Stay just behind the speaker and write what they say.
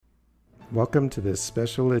Welcome to this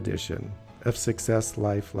special edition of Success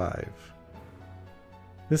Life Live.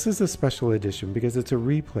 This is a special edition because it's a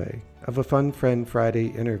replay of a Fun Friend Friday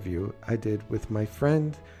interview I did with my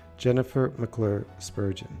friend Jennifer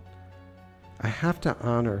McClureSpurgeon. I have to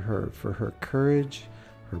honor her for her courage,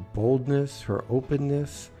 her boldness, her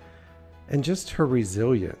openness, and just her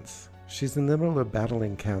resilience. She's in the middle of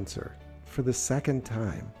battling cancer for the second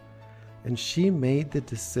time, and she made the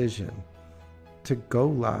decision to go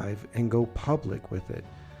live and go public with it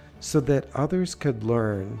so that others could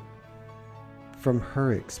learn from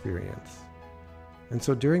her experience. And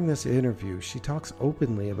so during this interview, she talks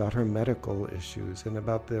openly about her medical issues and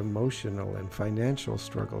about the emotional and financial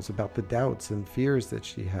struggles, about the doubts and fears that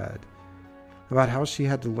she had, about how she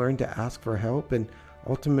had to learn to ask for help and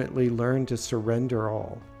ultimately learn to surrender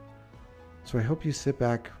all. So I hope you sit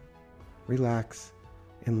back, relax,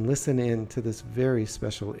 and listen in to this very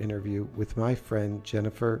special interview with my friend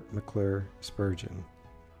Jennifer McClureSpurgeon.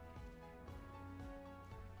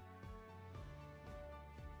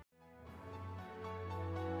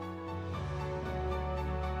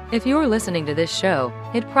 If you're listening to this show,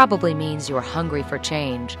 it probably means you're hungry for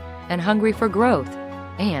change and hungry for growth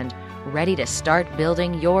and ready to start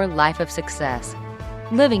building your life of success.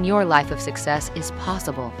 Living your life of success is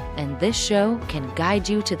possible, and this show can guide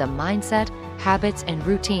you to the mindset, habits, and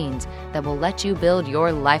routines that will let you build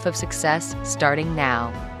your life of success starting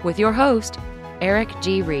now. With your host, Eric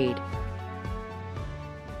G. Reed.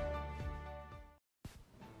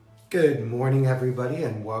 Good morning, everybody,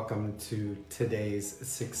 and welcome to today's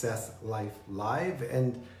Success Life Live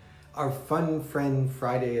and our Fun Friend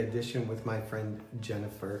Friday edition with my friend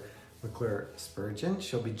Jennifer McClureSpurgeon.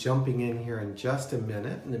 She'll be jumping in here in just a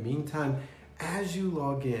minute. In the meantime, as you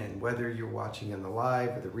log in, whether you're watching on the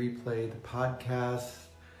live or the replay, the podcast,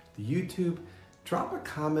 the YouTube, drop a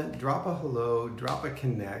comment, drop a hello, drop a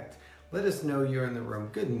connect. Let us know you're in the room.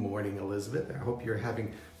 Good morning, Elizabeth. I hope you're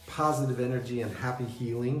having positive energy and happy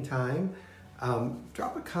healing time.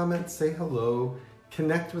 Drop a comment, say hello,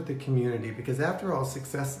 connect with the community, because after all,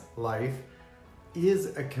 Success Life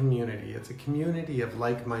is a community. It's a community of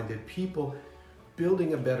like-minded people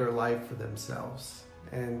building a better life for themselves.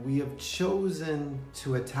 And we have chosen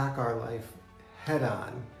to attack our life head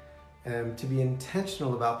on and to be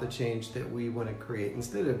intentional about the change that we want to create.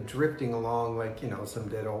 Instead of drifting along like, some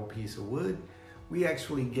dead old piece of wood, we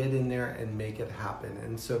actually get in there and make it happen.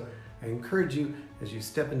 And so I encourage you, as you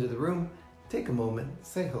step into the room, take a moment,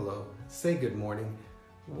 say hello, say good morning,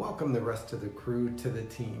 welcome the rest of the crew to the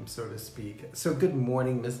team, so to speak. So good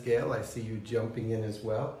morning, Miss Gail. I see you jumping in as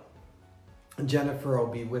well. Jennifer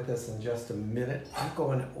will be with us in just a minute. I'm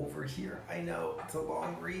going over here. I know, it's a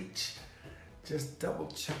long reach. Just double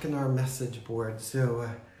checking our message board. So,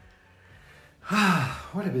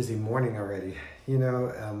 what a busy morning already.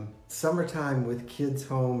 Summertime with kids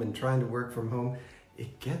home and trying to work from home,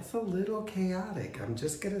 it gets a little chaotic. I'm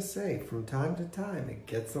just going to say, from time to time, it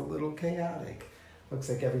gets a little chaotic. Looks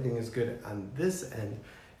like everything is good on this end.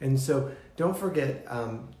 And so don't forget,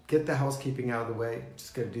 get the housekeeping out of the way.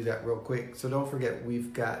 Just got to do that real quick. So don't forget,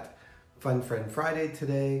 we've got Fun Friend Friday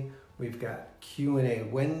today. We've got Q&A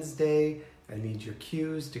Wednesday. I need your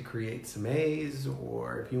cues to create some A's,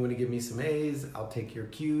 or if you want to give me some A's, I'll take your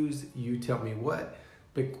cues. You tell me what.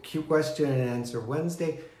 But question and answer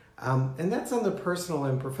Wednesday. And that's on the personal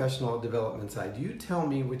and professional development side. You tell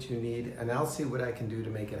me what you need, and I'll see what I can do to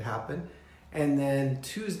make it happen. And then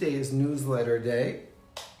Tuesday is newsletter day.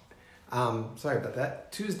 Sorry about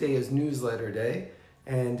that. Tuesday is newsletter day.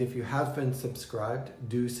 And if you have been subscribed,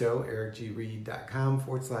 do so,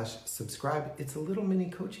 ericgreed.com/subscribe. It's a little mini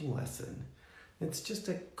coaching lesson. It's just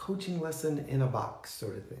a coaching lesson in a box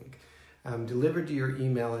sort of thing, delivered to your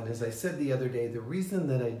email. And as I said the other day, the reason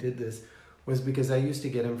that I did this was because I used to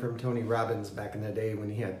get them from Tony Robbins back in the day when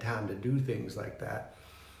he had time to do things like that.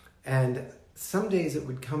 And some days it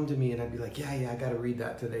would come to me and I'd be like, yeah, I got to read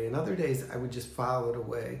that today. And other days I would just file it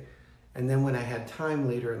away. And then when I had time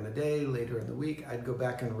later in the day, later in the week, I'd go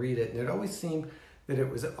back and read it. And it always seemed that it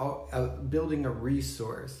was building a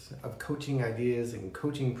resource of coaching ideas and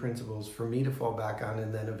coaching principles for me to fall back on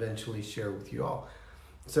and then eventually share with you all.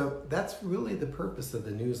 So that's really the purpose of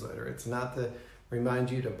the newsletter. It's not to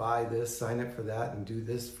remind you to buy this, sign up for that, and do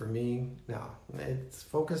this for me. No, it's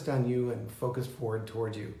focused on you and focused forward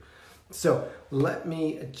towards you. So let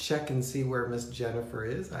me check and see where Miss Jennifer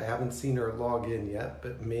is. I haven't seen her log in yet,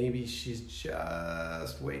 but maybe she's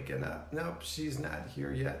just waking up. Nope, she's not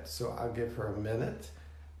here yet. So I'll give her a minute.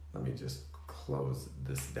 Let me just close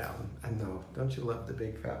this down. I know, don't you love the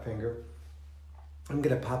big fat finger? I'm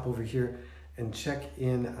gonna pop over here and check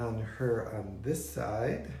in on her on this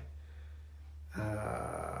side.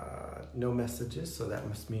 no messages, so that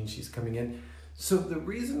must mean she's coming in. So the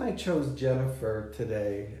reason I chose Jennifer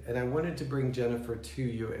today, and I wanted to bring Jennifer to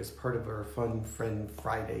you as part of our Fun Friend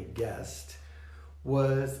Friday guest,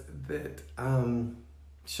 was that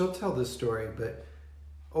she'll tell this story, but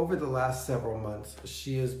over the last several months,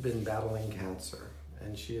 she has been battling cancer,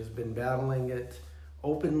 and she has been battling it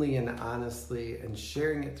openly and honestly and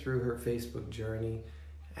sharing it through her Facebook journey.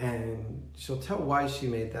 And she'll tell why she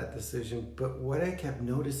made that decision. But what I kept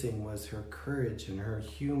noticing was her courage and her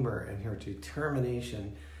humor and her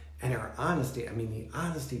determination and her honesty. I mean, the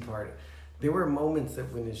honesty part. There were moments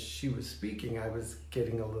that when she was speaking, I was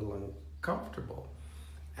getting a little uncomfortable.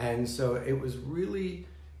 And so it was really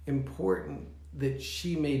important that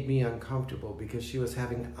she made me uncomfortable, because she was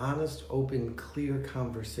having honest, open, clear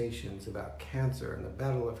conversations about cancer and the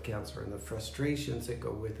battle of cancer and the frustrations that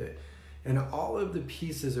go with it and all of the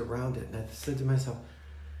pieces around it. And I said to myself,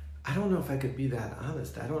 I don't know if I could be that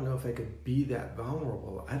honest. I don't know if I could be that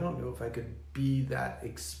vulnerable. I don't know if I could be that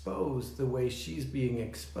exposed the way she's being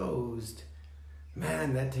exposed.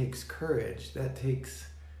 Man, that takes courage. That takes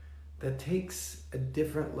a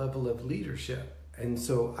different level of leadership. And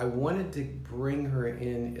so I wanted to bring her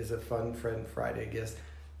in as a Fun Friend Friday guest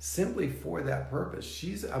simply for that purpose.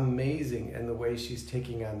 She's amazing in the way she's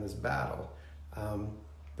taking on this battle.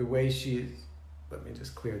 The way let me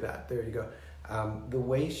just clear that. There you go. The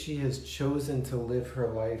way she has chosen to live her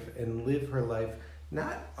life, and live her life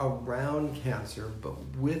not around cancer, but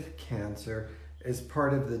with cancer as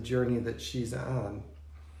part of the journey that she's on.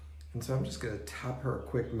 And so I'm just going to tap her a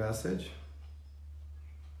quick message.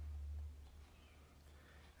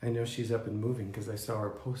 I know she's up and moving because I saw her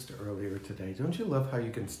post earlier today. Don't you love how you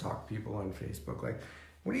can stalk people on Facebook? Like,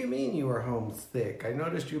 what do you mean you were home sick? I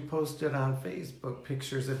noticed you posted on Facebook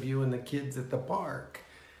pictures of you and the kids at the park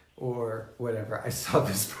or whatever. I saw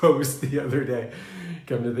this post the other day.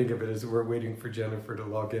 Come to think of it, as we're waiting for Jennifer to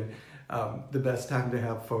log in. The best time to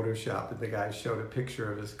have Photoshop. And the guy showed a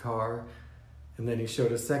picture of his car. And then he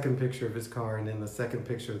showed a second picture of his car, and in the second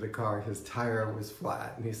picture of the car, his tire was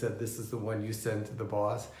flat. And he said, this is the one you send to the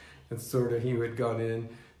boss. And sort of he had gone in,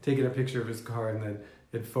 taken a picture of his car, and then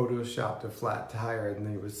had photoshopped a flat tire, and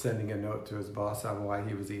he was sending a note to his boss on why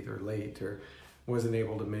he was either late or wasn't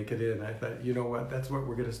able to make it in. I thought, you know what, that's what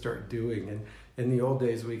we're going to start doing. And in the old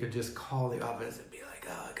days, we could just call the office and be like,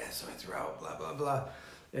 oh, I got a sore throat, blah, blah, blah.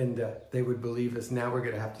 And they would believe us. Now we're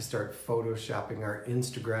going to have to start photoshopping our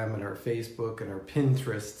Instagram and our Facebook and our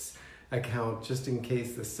Pinterest account, just in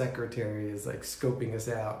case the secretary is like scoping us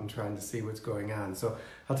out and trying to see what's going on. So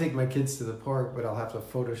I'll take my kids to the park, but I'll have to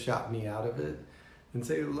Photoshop me out of it and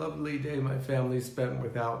say, lovely day my family spent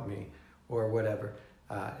without me, or whatever,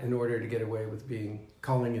 in order to get away with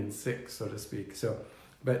calling in sick, so to speak. So,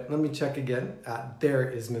 but let me check again. There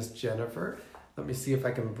is Miss Jennifer. Let me see if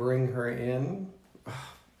I can bring her in.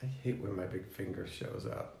 Oh, I hate when my big finger shows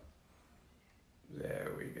up.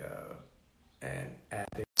 There we go. And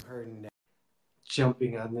adding her now.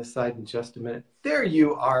 Jumping on this side in just a minute. There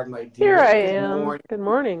you are, my dear. Here I am. Morning. Good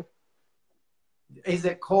morning. Is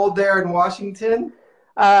it cold there in Washington?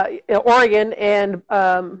 Oregon, and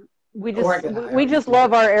we just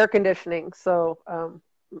love our air conditioning. So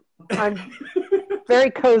I'm very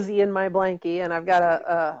cozy in my blankie, and I've got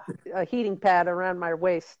a heating pad around my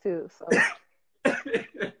waist too. So.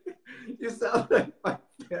 You sound like my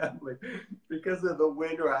family. Because of the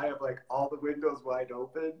winter, I have like all the windows wide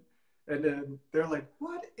open, and then they're like,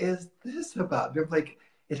 what is this about? They're like,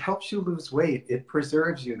 it helps you lose weight. It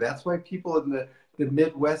preserves you. That's why people in the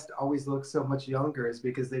Midwest always look so much younger, is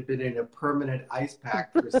because they've been in a permanent ice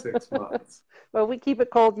pack for 6 months. Well, we keep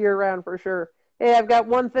it cold year round for sure. Hey, I've got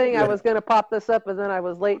one thing. Yeah. I was going to pop this up, and then I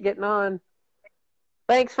was late getting on.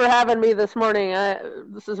 Thanks for having me this morning.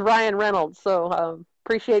 This is Ryan Reynolds, so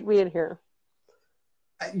appreciate being here.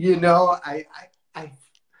 You know,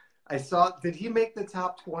 I saw. Did he make the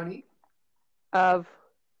top 20 of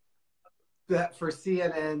that for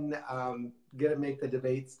CNN? Gonna make the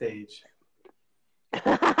debate stage.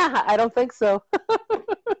 I don't think so.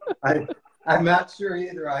 I'm not sure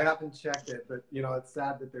either. I haven't checked it, but you know, it's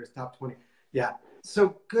sad that there's top 20. Yeah.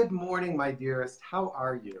 So good morning, my dearest. How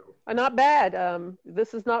are you? Not bad.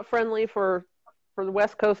 This is not friendly for the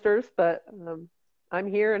West Coasters, but I'm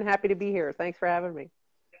here and happy to be here. Thanks for having me.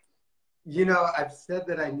 You know, I've said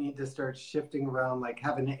that I need to start shifting around, like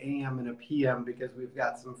have an AM and a PM, because we've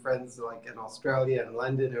got some friends like in Australia and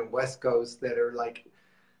London and West Coast that are like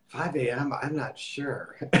 5 a.m. I'm not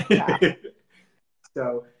sure. Yeah.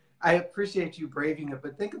 So I appreciate you braving it,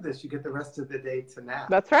 but think of this: you get the rest of the day to nap.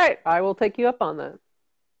 That's right. I will take you up on that.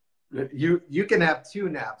 You can have 2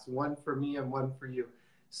 naps, one for me and one for you.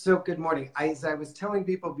 So good morning. As I was telling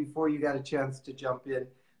people before you got a chance to jump in,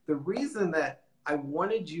 the reason that I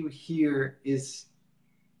wanted you here is,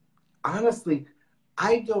 honestly,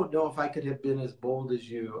 I don't know if I could have been as bold as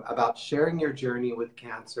you about sharing your journey with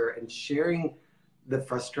cancer and sharing the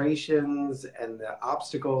frustrations and the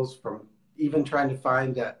obstacles from even trying to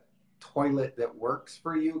find a toilet that works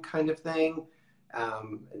for you kind of thing,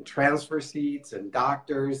 and transfer seats and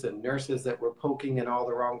doctors and nurses that were poking in all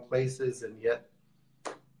the wrong places and yet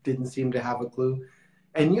didn't seem to have a clue.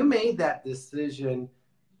 And you made that decision.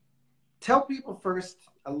 Tell people first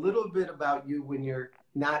a little bit about you when you're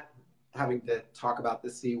not having to talk about the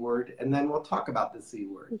C word, and then we'll talk about the C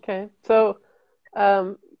word. Okay. So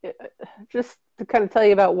just to kind of tell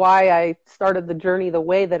you about why I started the journey the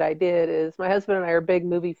way that I did is my husband and I are big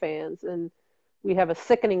movie fans, and we have a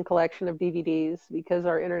sickening collection of DVDs because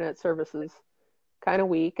our internet service is kind of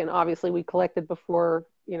weak, and obviously we collected before,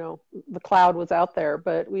 the cloud was out there,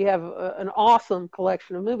 but we have an awesome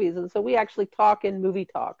collection of movies, and so we actually talk in movie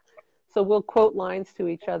talk. So we'll quote lines to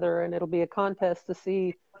each other, and it'll be a contest to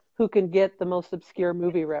see who can get the most obscure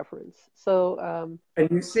movie reference. So, and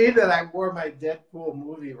you see that I wore my Deadpool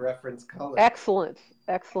movie reference color. Excellent.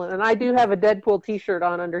 And I do have a Deadpool t-shirt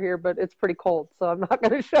on under here, but it's pretty cold, so I'm not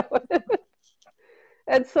going to show it.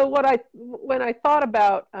 And so when I thought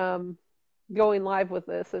about going live with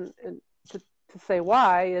this and to say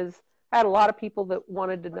why is I had a lot of people that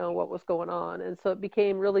wanted to know what was going on. And so it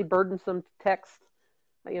became really burdensome to text.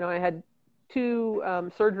 I had two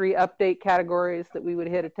surgery update categories that we would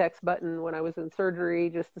hit a text button when I was in surgery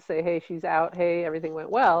just to say, hey, she's out. Hey, everything went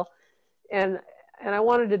well. And I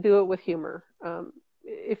wanted to do it with humor.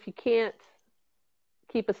 If you can't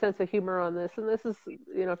keep a sense of humor on this, and this is,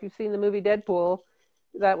 if you've seen the movie Deadpool,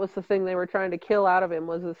 that was the thing they were trying to kill out of him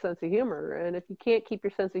was a sense of humor. And if you can't keep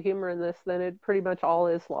your sense of humor in this, then it pretty much all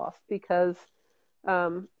is lost because,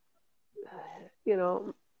 whether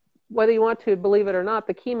you want to believe it or not,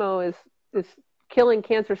 the chemo is killing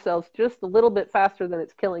cancer cells just a little bit faster than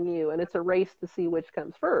it's killing you. And it's a race to see which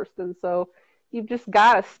comes first. And so you've just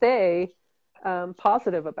got to stay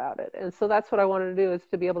positive about it. And so that's what I wanted to do, is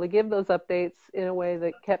to be able to give those updates in a way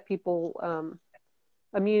that kept people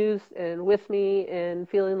amused and with me and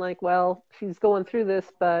feeling like, well, she's going through this,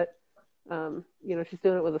 but she's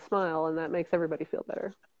doing it with a smile, and that makes everybody feel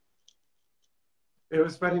better. It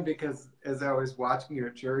was funny because as I was watching your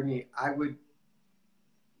journey,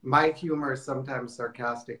 my humor is sometimes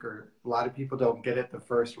sarcastic, or a lot of people don't get it the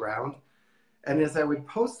first round. And as I would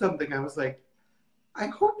post something, I was like, I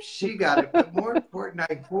hope she got it, but more important,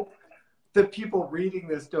 I hope the people reading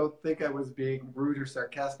this don't think I was being rude or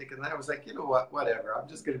sarcastic. And then I was like, you know what, whatever, I'm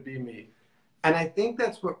just going to be me. And I think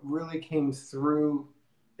that's what really came through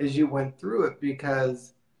as you went through it,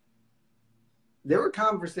 because there were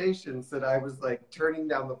conversations that I was like turning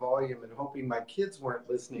down the volume and hoping my kids weren't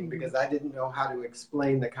listening, because I didn't know how to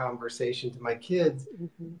explain the conversation to my kids.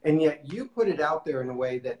 And yet you put it out there in a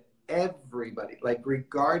way that everybody, like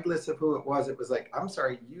regardless of who it was like, I'm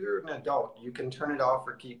sorry, you're an adult. You can turn it off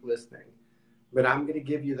or keep listening, but I'm going to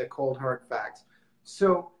give you the cold hard facts.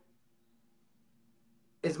 So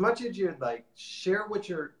as much as you'd like share what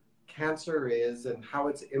your cancer is and how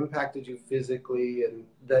it's impacted you physically, and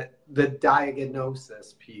the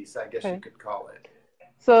diagnosis piece, I guess you could call it.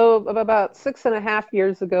 So about 6.5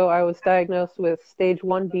 years ago, I was diagnosed with stage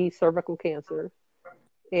 1B cervical cancer.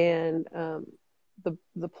 And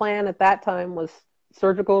the plan at that time was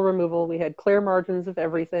surgical removal. We had clear margins of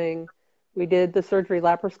everything. We did the surgery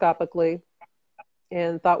laparoscopically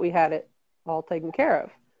and thought we had it all taken care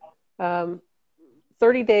of.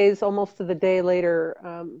 30 days, almost to the day later,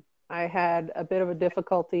 I had a bit of a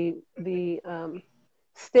difficulty. The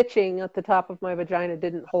stitching at the top of my vagina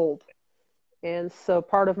didn't hold. And so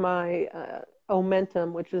part of my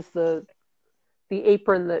omentum, which is the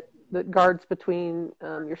apron that guards between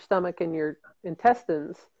your stomach and your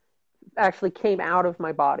intestines, actually came out of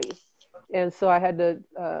my body. And so I had to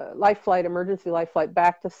emergency life flight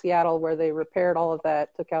back to Seattle, where they repaired all of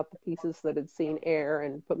that, took out the pieces that had seen air,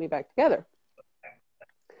 and put me back together.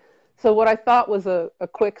 So what I thought was a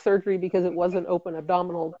quick surgery, because it wasn't open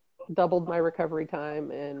abdominal, doubled my recovery time.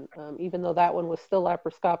 And even though that one was still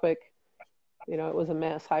laparoscopic, it was a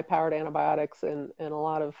mess, high-powered antibiotics and a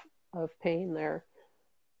lot of pain there.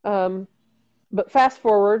 But fast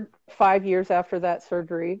forward 5 years after that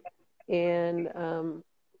surgery, and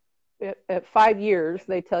at 5 years,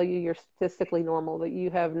 they tell you you're statistically normal, that you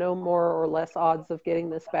have no more or less odds of getting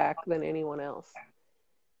this back than anyone else.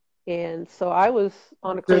 And so I was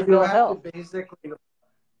on a clean bill of health. Basically,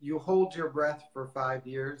 you hold your breath for 5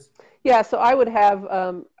 years? Yeah, so I would have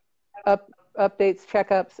updates,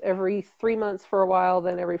 checkups every 3 months for a while,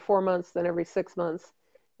 then every 4 months, then every 6 months.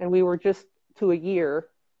 And we were just to a year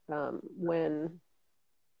when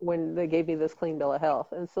they gave me this clean bill of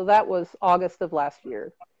health. And so that was August of last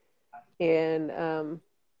year. And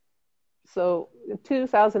so in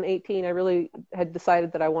 2018, I really had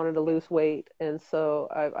decided that I wanted to lose weight. And so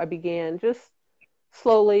I began just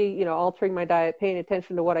slowly, altering my diet, paying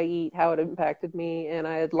attention to what I eat, how it impacted me. And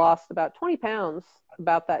I had lost about 20 pounds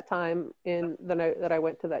about that time that I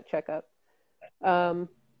went to that checkup.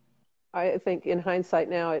 I think in hindsight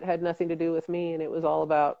now, it had nothing to do with me, and it was all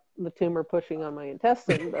about the tumor pushing on my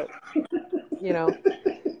intestine. But,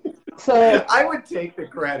 so I would take the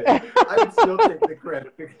credit. I would still take the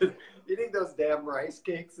credit, because eating those damn rice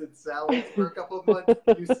cakes and salads for a couple of months,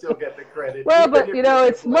 you still get the credit. Well, but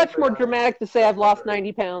it's much more dramatic to say I've lost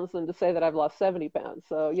 90 pounds than to say that I've lost 70 pounds.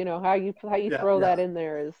 So, how you throw that in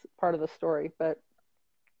there is part of the story. But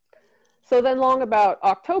so then about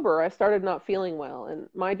October, I started not feeling well. And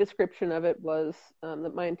my description of it was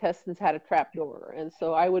that my intestines had a trap door. And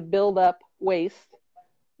so I would build up waste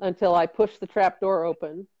until I pushed the trap door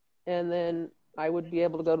open. And then I would be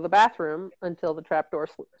able to go to the bathroom until the trap door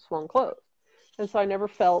swung closed. And so I never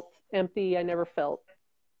felt empty. I never felt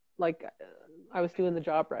like I was doing the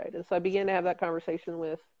job right. And so I began to have that conversation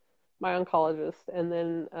with my oncologist. And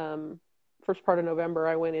then first part of November,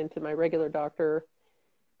 I went into my regular doctor.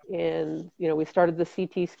 And, we started the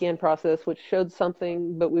CT scan process, which showed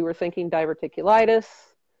something, but we were thinking diverticulitis.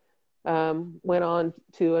 Went on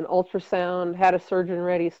to an ultrasound, had a surgeon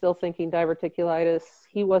ready, still thinking diverticulitis.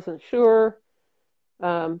 He wasn't sure.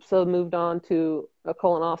 So moved on to a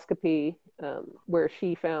colonoscopy, where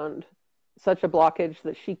she found such a blockage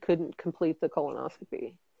that she couldn't complete the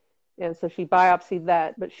colonoscopy. And so she biopsied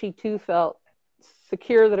that, but she too felt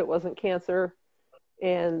secure that it wasn't cancer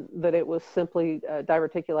and that it was simply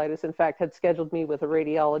diverticulitis. In fact, had scheduled me with a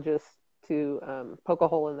radiologist to poke a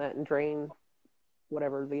hole in that and drain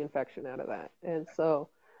whatever the infection out of that. And so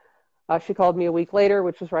she called me a week later,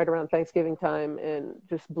 which was right around Thanksgiving time, and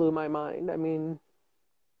just blew my mind. I mean,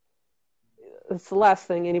 it's the last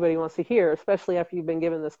thing anybody wants to hear, especially after you've been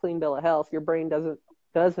given this clean bill of health. Your brain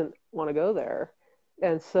doesn't want to go there.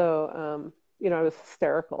 And so, I was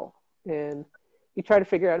hysterical. And you try to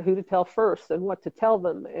figure out who to tell first and what to tell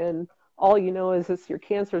them. And all you know is it's your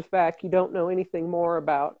cancer's back. You don't know anything more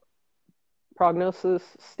about prognosis,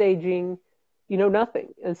 staging,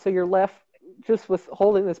 nothing. And so you're left just with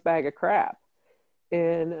holding this bag of crap.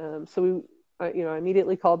 And so I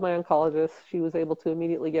immediately called my oncologist. She was able to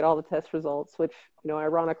immediately get all the test results, which,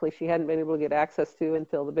 ironically, she hadn't been able to get access to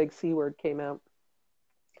until the big C word came out.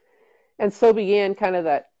 And so began kind of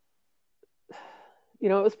that, it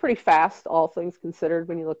was pretty fast, all things considered,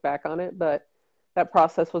 when you look back on it, but that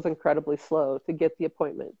process was incredibly slow to get the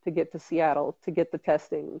appointment, to get to Seattle, to get the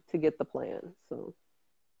testing, to get the plan.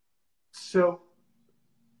 So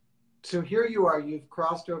here you are, you've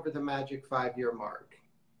crossed over the magic 5-year mark.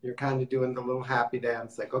 You're kind of doing the little happy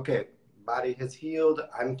dance, like, okay, body has healed,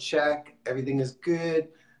 I'm check, everything is good.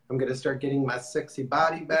 I'm going to start getting my sexy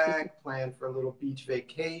body back, plan for a little beach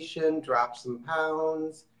vacation, drop some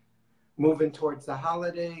pounds. Moving towards the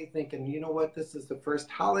holiday, thinking, this is the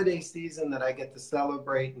first holiday season that I get to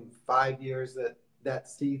celebrate in 5 years, that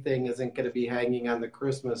C thing isn't going to be hanging on the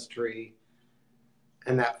Christmas tree.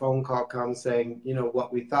 And that phone call comes saying,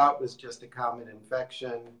 what we thought was just a common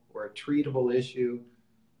infection or a treatable issue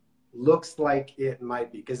looks like it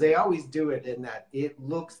might be. Because they always do it in that it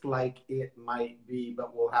looks like it might be,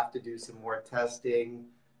 but we'll have to do some more testing.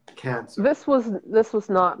 Cancer. This was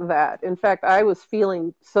not that. In fact, I was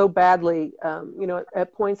feeling so badly.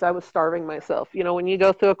 At points I was starving myself. When you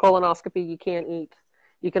go through a colonoscopy, you can't eat.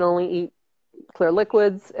 You can only eat clear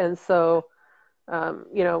liquids, and so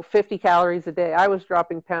 50 calories a day. I was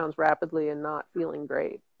dropping pounds rapidly and not feeling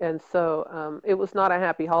great, and so it was not a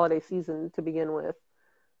happy holiday season to begin with.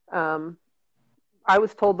 I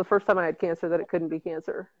was told the first time I had cancer that it couldn't be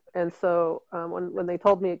cancer. And so when they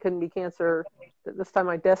told me it couldn't be cancer, this time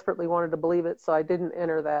I desperately wanted to believe it, so I didn't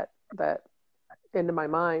enter that into my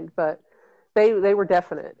mind. But they were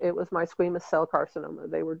definite. It was my squamous cell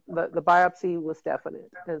carcinoma. The biopsy was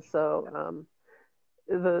definite, and so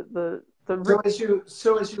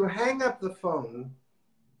So as you hang up the phone,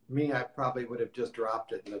 I probably would have just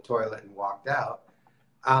dropped it in the toilet and walked out.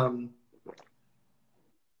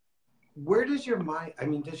 Where does your mind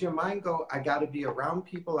go, I got to be around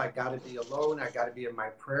people, I got to be alone, I got to be in my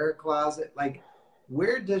prayer closet? Like,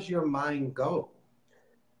 where does your mind go?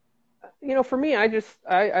 For me,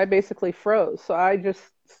 I basically froze. So I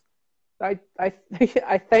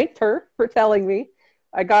thanked her for telling me.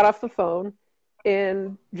 I got off the phone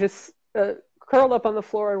and just curled up on the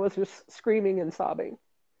floor and was just screaming and sobbing.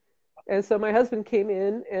 And so my husband came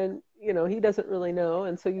in, and he doesn't really know,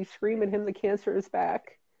 and so you scream at him, the cancer is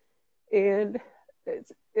back, and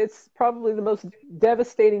it's probably the most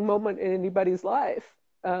devastating moment in anybody's life.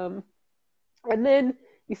 And then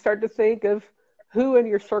you start to think of who in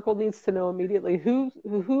your circle needs to know immediately,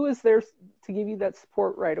 who is there to give you that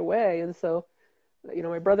support right away. And so,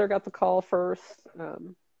 my brother got the call first,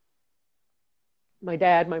 my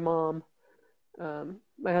dad, my mom,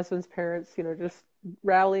 my husband's parents, just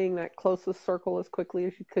rallying that closest circle as quickly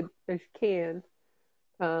as you can.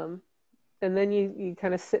 And then you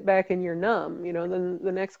kind of sit back and you're numb, then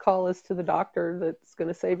the next call is to the doctor that's going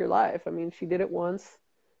to save your life. I mean, she did it once.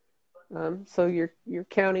 So you're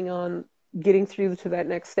counting on getting through to that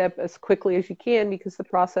next step as quickly as you can, because the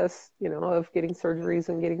process, of getting surgeries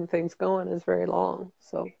and getting things going is very long.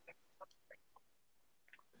 So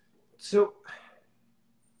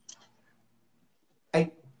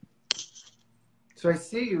I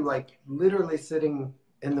see you like literally sitting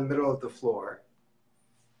in the middle of the floor.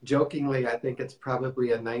 Jokingly, I think it's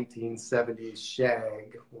probably a 1970s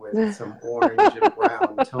shag with some orange and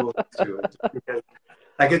brown tones to it. Because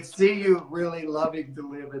I could see you really loving to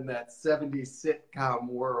live in that 70s sitcom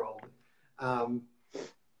world. And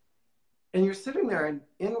you're sitting there, and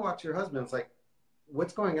in walks your husband. It's like,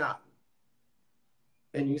 what's going on?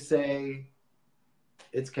 And you say,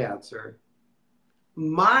 it's cancer.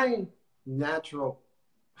 My natural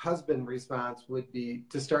husband response would be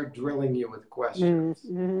to start drilling you with questions.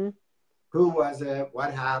 Mm-hmm. Who was it?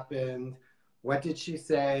 What happened? What did she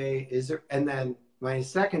say? Is there? And then my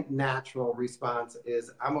second natural response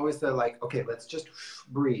is, I'm always there like, okay, let's just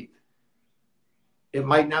breathe. It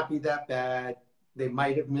might not be that bad. They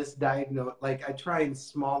might have misdiagnosed. Like, I try and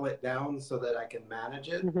small it down so that I can manage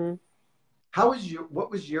it. Mm-hmm.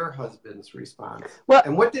 What was your husband's response? Well,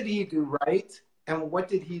 and what did he do right? And what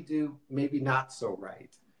did he do maybe not so right?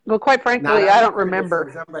 Well, quite frankly, I don't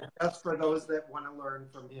remember. But just for those that want to learn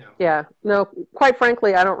from him. Yeah, no, quite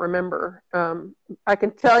frankly, I don't remember. I can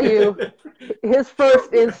tell you his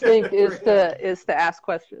first instinct is to ask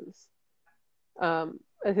questions.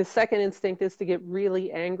 His second instinct is to get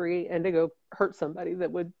really angry and to go hurt somebody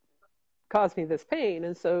that would cause me this pain.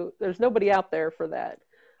 And so there's nobody out there for that.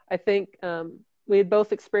 I think we had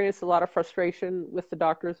both experienced a lot of frustration with the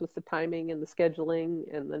doctors, with the timing and the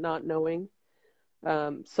scheduling and the not knowing.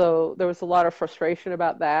 So there was a lot of frustration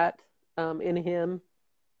about that in him.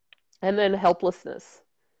 And then helplessness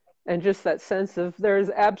and just that sense of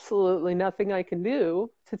there's absolutely nothing I can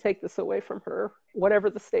do to take this away from her,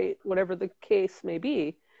 whatever the state, whatever the case may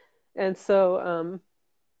be. And so,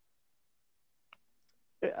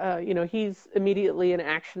 he's immediately an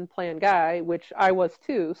action plan guy, which I was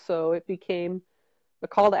too. So it became a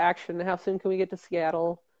call to action. How soon can we get to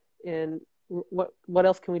Seattle? And what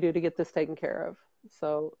else can we do to get this taken care of?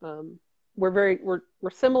 So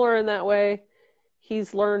we're similar in that way.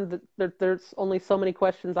 He's learned that there's only so many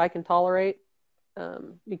questions I can tolerate,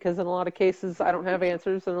 because in a lot of cases I don't have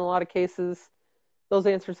answers, and in a lot of cases those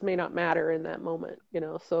answers may not matter in that moment.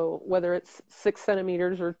 So whether it's 6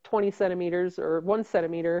 centimeters or 20 centimeters or 1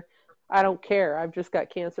 centimeter, I don't care. I've just got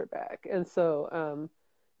cancer back. And so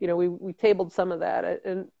we tabled some of that,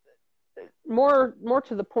 and more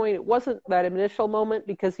to the point, it wasn't that initial moment,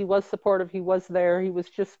 because he was supportive, he was there, he was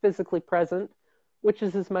just physically present, which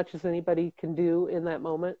is as much as anybody can do in that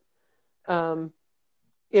moment.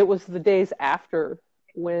 It was the days after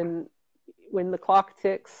when the clock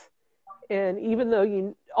ticks, and even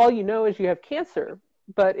though all you know is you have cancer,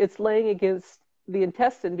 but it's laying against the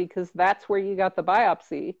intestine because that's where you got the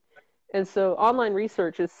biopsy. And so online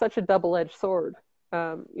research is such a double-edged sword.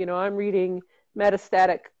 I'm reading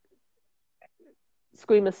metastatic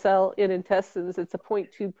squamous cell in intestines. It's a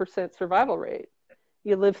 0.2% survival rate.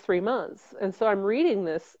 You live 3 months. And so I'm reading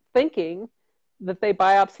this thinking that they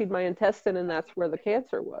biopsied my intestine and that's where the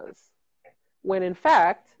cancer was. When in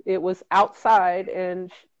fact, it was outside,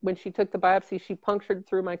 and when she took the biopsy, she punctured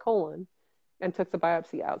through my colon and took the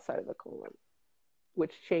biopsy outside of the colon,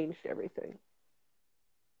 which changed everything.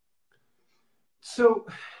 So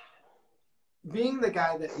being the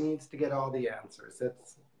guy that needs to get all the answers,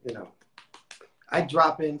 that's, I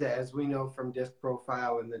drop into, as we know from Disc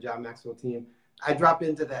Profile and the John Maxwell team, I drop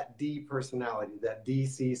into that D personality, that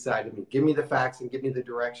DC side of me. Give me the facts and give me the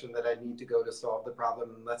direction that I need to go to solve the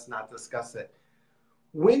problem, and let's not discuss it.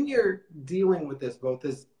 When you're dealing with this, both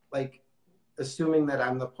as like assuming that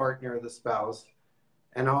I'm the partner or the spouse,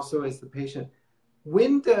 and also as the patient,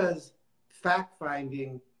 when does fact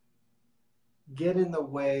finding get in the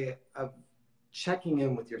way of checking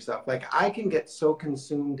in with yourself. Like I can get so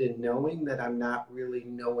consumed in knowing that I'm not really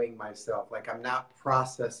knowing myself. Like I'm not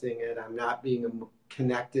processing it. I'm not being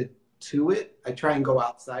connected to it. I try and go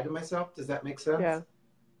outside of myself. Does that make sense? Yeah.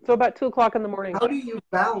 So about 2:00 in the morning. How do you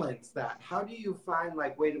balance that? How do you find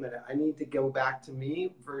like, wait a minute, I need to go back to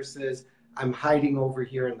me versus I'm hiding over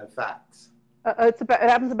here in the facts? It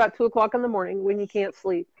happens about 2:00 in the morning when you can't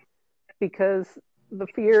sleep because the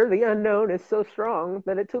fear, the unknown is so strong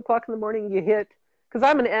that at 2:00 in the morning you hit, because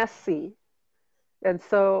I'm an SC. And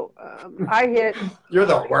so I hit. You're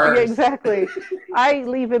the worst. Yeah, exactly. I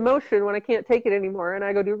leave emotion when I can't take it anymore and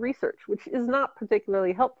I go do research, which is not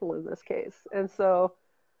particularly helpful in this case. And so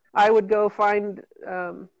I would go find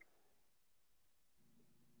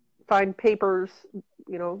papers,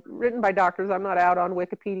 written by doctors. I'm not out on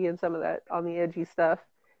Wikipedia and some of that on the edgy stuff.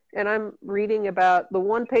 And I'm reading about the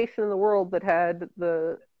one patient in the world that had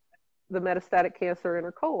the metastatic cancer in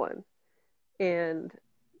her colon. And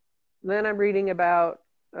then I'm reading about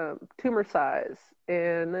tumor size.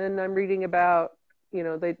 And then I'm reading about,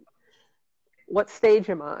 what stage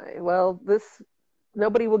am I? Well,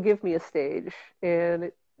 nobody will give me a stage.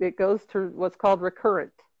 And it goes to what's called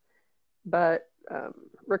recurrent. But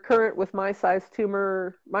recurrent with my size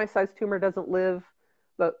tumor doesn't live,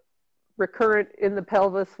 but recurrent in the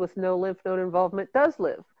pelvis with no lymph node involvement does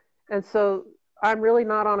live. And so I'm really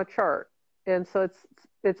not on a chart. And so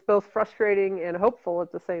it's both frustrating and hopeful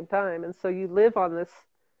at the same time. And so you live on this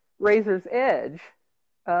razor's edge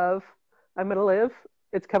of, I'm going to live,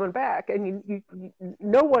 it's coming back. And you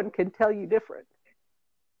no one can tell you different.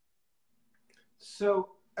 So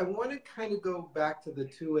I want to kind of go back to the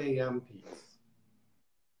 2 a.m. piece.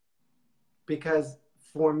 Because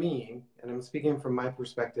for me, and I'm speaking from my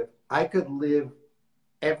perspective, I could live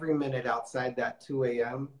every minute outside that 2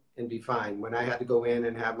 a.m. and be fine. When I had to go in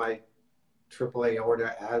and have my AAA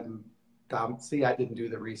aorta I didn't do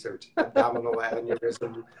the research, abdominal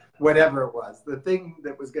aneurysm, whatever it was, the thing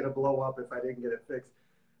that was going to blow up if I didn't get it fixed.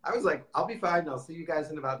 I was like, I'll be fine. I'll see you guys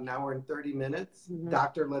in about an hour and 30 minutes. Mm-hmm.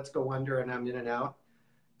 Doctor, let's go under, and I'm in and out.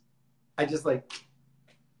 I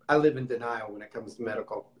live in denial when it comes to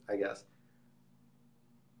medical, I guess.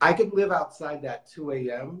 I could live outside that 2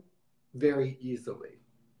 a.m. very easily.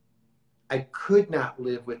 I could not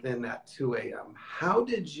live within that 2 a.m. How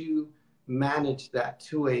did you manage that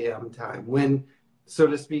 2 a.m. time when, so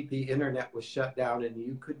to speak, the internet was shut down and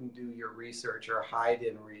you couldn't do your research or hide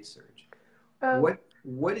in research?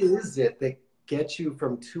 What is it that gets you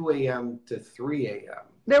from 2 a.m. to 3 a.m.?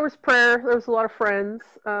 There was prayer. There was a lot of friends.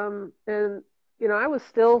 And,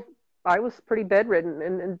 I was pretty bedridden.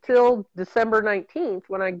 And until December 19th,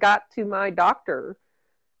 when I got to my doctor,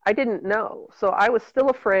 I didn't know. So I was still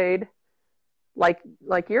afraid, like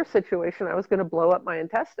your situation, I was going to blow up my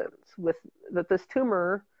intestines that this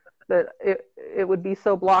tumor, that it would be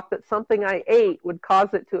so blocked that something I ate would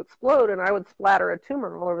cause it to explode and I would splatter a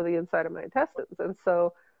tumor all over the inside of my intestines. And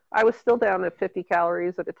so I was still down at 50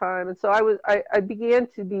 calories at a time. And so I began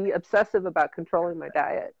to be obsessive about controlling my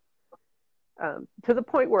diet. To the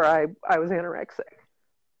point where I was anorexic.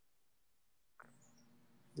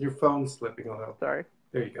 Your phone's slipping a little. Sorry.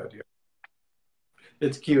 There you go, dear.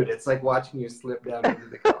 It's cute. It's like watching you slip down into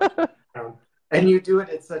the couch. And you do it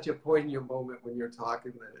at such a poignant moment when you're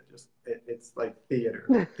talking that it's like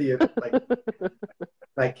theater,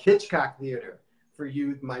 like Hitchcock theater for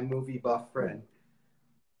you, my movie buff friend.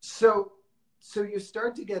 So you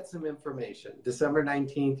start to get some information. December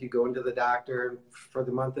 19th, you go into the doctor. For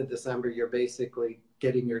the month of December, you're basically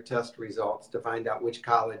getting your test results to find out which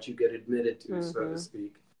college you get admitted to, mm-hmm. so to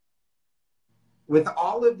speak. With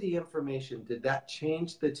all of the information, did that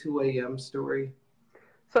change the 2 a.m. story?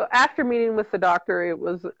 So after meeting with the doctor, it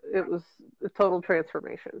was a total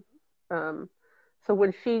transformation. So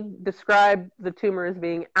when she described the tumor as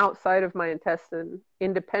being outside of my intestine,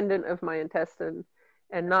 independent of my intestine,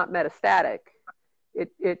 and not metastatic,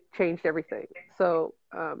 it changed everything. So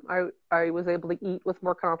I was able to eat with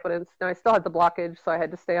more confidence. Now I still had the blockage, so I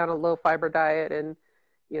had to stay on a low fiber diet and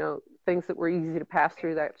things that were easy to pass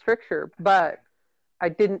through that stricture. But I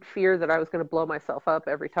didn't fear that I was going to blow myself up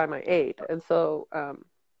every time I ate, and so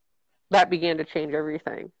that began to change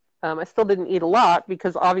everything. I still didn't eat a lot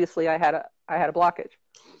because obviously I had a blockage.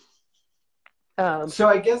 So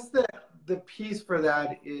I guess the piece for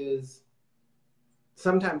that is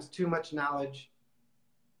sometimes too much knowledge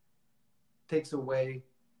takes away.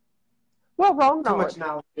 Well, wrong knowledge. Too much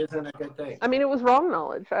knowledge isn't a good thing. I mean, it was wrong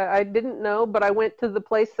knowledge. I didn't know, but I went to the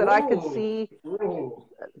place that I could see.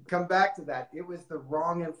 Come back to that. It was the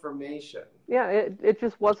wrong information. Yeah, it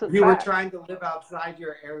just wasn't. You were trying to live outside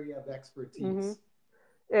your area of expertise. Mm-hmm.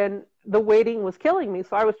 and the waiting was killing me.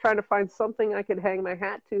 So I was trying to find something I could hang my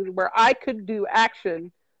hat to where I could do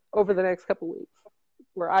action over the next couple of weeks,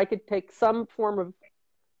 where I could take some form of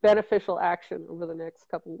beneficial action over the next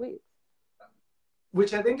couple of weeks.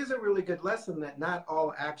 Which I think is a really good lesson, that not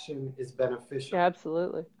all action is beneficial. Yeah,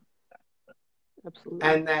 absolutely. Absolutely.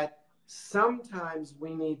 And that sometimes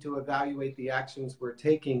we need to evaluate the actions we're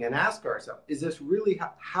taking and ask ourselves, is this really,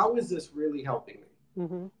 how is this really helping me?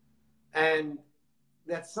 Mm-hmm. And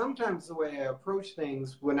that's sometimes the way I approach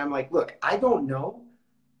things when I'm like, look, I don't know.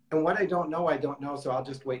 And what I don't know. So I'll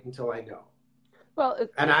just wait until I know. Well,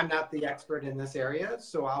 and I'm not the expert in this area,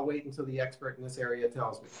 so I'll wait until the expert in this area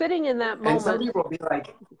tells me. Sitting in that moment. And some people will be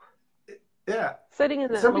like, yeah. Sitting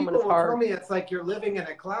in that some moment is hard. Some people will tell me it's like you're living in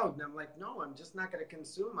a cloud. And I'm like, no, I'm just not going to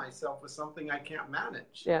consume myself with something I can't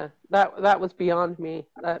manage. Yeah, that was beyond me.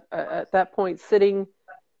 At that point, sitting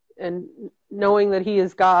and knowing that he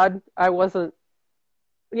is God, I wasn't,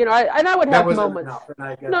 I would have moments.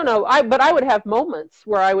 But I would have moments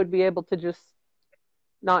where I would be able to just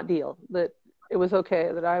not deal, that it was okay,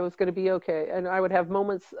 that I was going to be okay. And I would have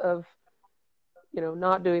moments of,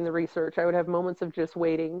 not doing the research. I would have moments of just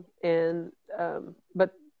waiting. And,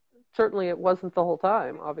 but certainly it wasn't the whole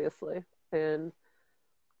time, obviously. And,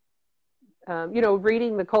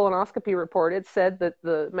 reading the colonoscopy report, it said that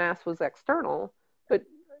the mass was external, but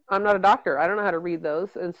I'm not a doctor. I don't know how to read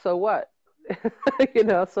those. And so what?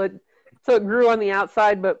 So it grew on the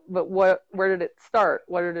outside, but where did it start?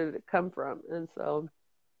 Where did it come from? And so,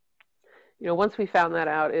 once we found that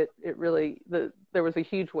out, it really, there was a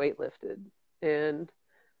huge weight lifted. And,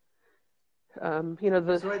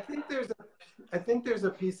 So I think there's a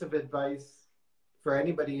piece of advice for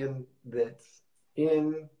anybody that's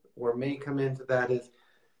in or may come into that, is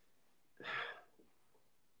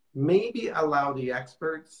maybe allow the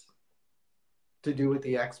experts to do what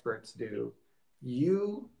the experts do.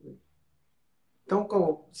 You don't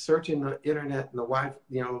go searching the internet and the Wi-Fi,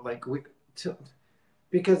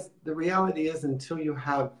 because the reality is, until you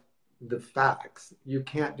have the facts, you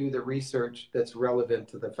can't do the research that's relevant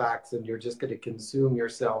to the facts, and you're just going to consume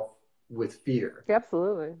yourself with fear.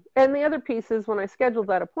 Absolutely. And the other piece is, when I scheduled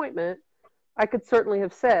that appointment, I could certainly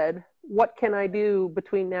have said, what can I do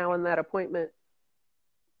between now and that appointment?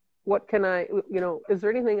 What can I, is there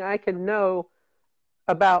anything I can know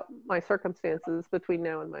about my circumstances between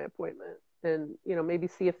now and my appointment? And, maybe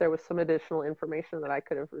see if there was some additional information that I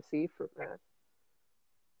could have received from that.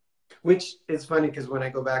 Which is funny, because when I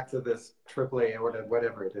go back to this AAA or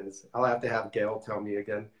whatever it is, I'll have to have Gail tell me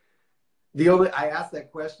again. I asked that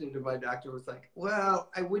question to my doctor, was like, well,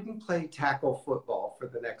 I wouldn't play tackle football for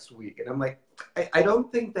the next week. And I'm like, I don't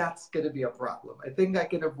think that's going to be a problem. I think I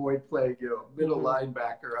can avoid playing, middle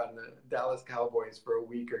linebacker on the Dallas Cowboys for a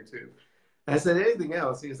week or two. And I said, anything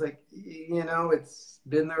else? He was like, it's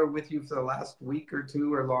been there with you for the last week or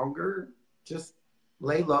two or longer. Just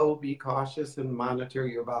lay low, be cautious, and monitor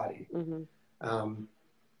your body. Mm-hmm.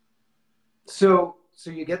 So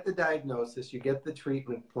you get the diagnosis, you get the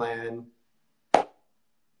treatment plan.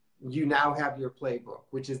 You now have your playbook,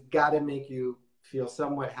 which has got to make you feel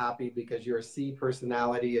somewhat happy, because you're a C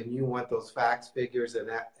personality and you want those facts, figures,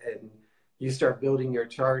 and you start building your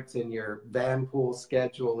charts and your van pool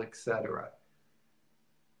schedule, etc.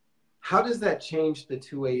 How does that change the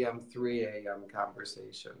 2 a.m., 3 a.m.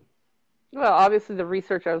 conversation? Well, obviously the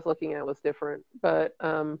research I was looking at was different, but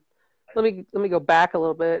let me go back a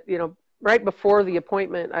little bit. Right before the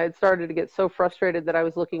appointment, I had started to get so frustrated that I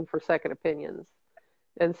was looking for second opinions.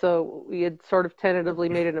 And so we had sort of tentatively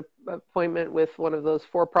made an appointment with one of those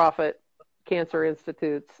for-profit cancer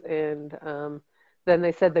institutes. And then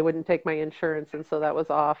they said they wouldn't take my insurance. And so that was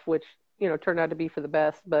off, which, turned out to be for the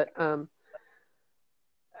best. But,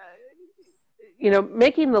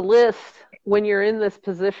 making the list when you're in this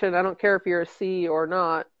position, I don't care if you're a C or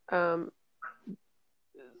not, the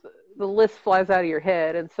list flies out of your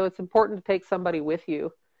head. And so it's important to take somebody with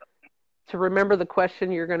you to remember the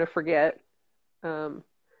question you're going to forget,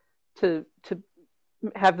 to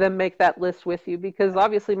have them make that list with you, because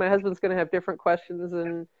obviously my husband's going to have different questions,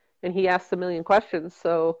 and he asks a million questions.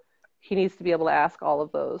 So he needs to be able to ask all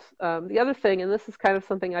of those. The other thing, and this is kind of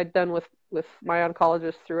something I'd done with my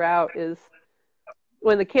oncologist throughout, is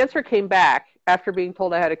when the cancer came back after being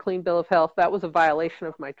told I had a clean bill of health, that was a violation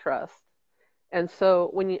of my trust. And so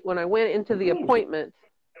when I went into the appointment,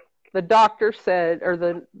 the doctor said, or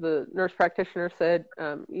the nurse practitioner said,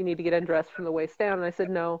 you need to get undressed from the waist down. And I said,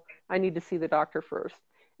 no, I need to see the doctor first.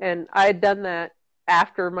 And I had done that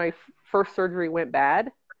after my first surgery went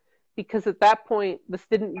bad, because at that point, this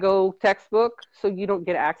didn't go textbook, so you don't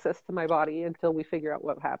get access to my body until we figure out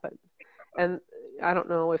what happened. And I don't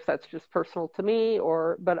know if that's just personal to me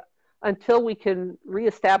but until we can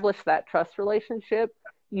reestablish that trust relationship,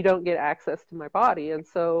 you don't get access to my body. And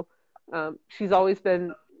so she's always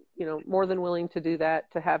been, more than willing to do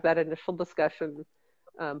that, to have that initial discussion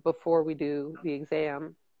before we do the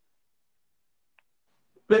exam.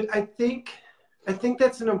 But I think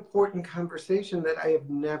that's an important conversation that I have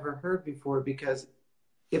never heard before, because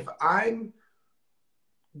if I'm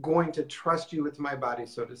going to trust you with my body,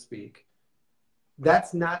 so to speak,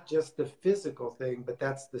 that's not just the physical thing, but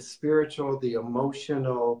that's the spiritual, the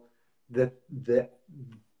emotional, the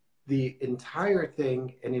entire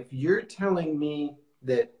thing. And if you're telling me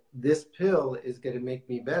that this pill is going to make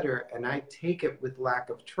me better and I take it with lack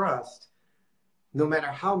of trust, no matter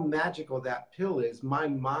how magical that pill is, my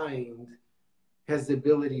mind has the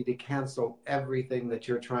ability to cancel everything that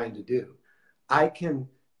you're trying to do. I can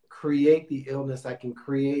create the illness, I can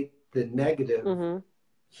create the negative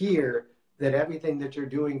here, that everything that you're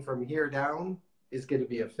doing from here down is going to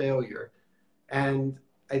be a failure. And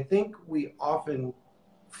I think we often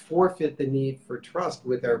forfeit the need for trust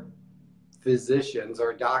with our physicians,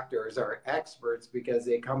 our doctors, our experts, because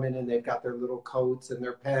they come in and they've got their little coats and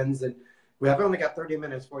their pens, and we have only got 30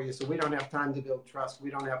 minutes for you, so we don't have time to build trust. We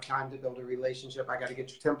don't have time to build a relationship. I got to get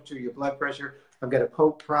your temperature, your blood pressure. I've got to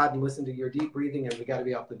poke, prod, and listen to your deep breathing, and we got to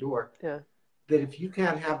be out the door. Yeah. That if you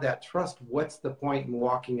can't have that trust, what's the point in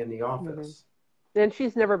walking in the office? And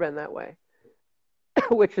she's never been that way,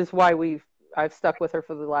 which is why I've stuck with her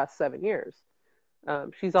for the last 7 years.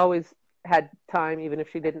 She's always had time, even if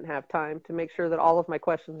she didn't have time, to make sure that all of my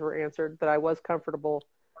questions were answered, that I was comfortable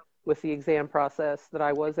with the exam process, that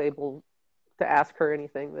I was able to ask her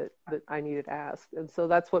anything that I needed asked. And so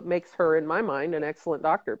that's what makes her, in my mind, an excellent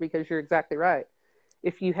doctor, because you're exactly right.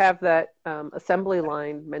 If you have that assembly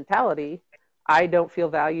line mentality, I don't feel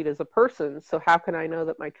valued as a person, so how can I know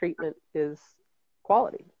that my treatment is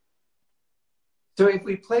quality? So if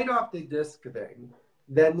we played off the disc thing,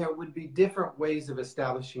 then there would be different ways of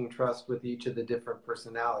establishing trust with each of the different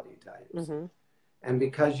personality types. And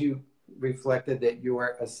because you reflected that you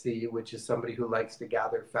are a C, which is somebody who likes to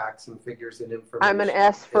gather facts and figures and information. I'm an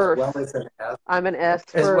S first. As well as an S. I'm an S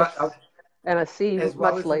first, and a C as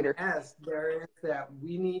well much as later. An S, there is that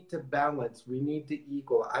we need to balance. We need to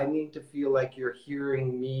equal. I need to feel like you're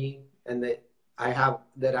hearing me, and that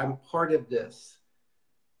I'm part of this,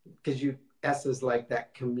 because S is like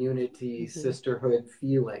that community, sisterhood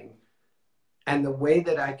feeling. And the way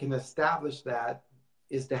that I can establish that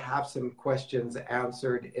is to have some questions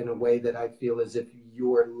answered in a way that I feel as if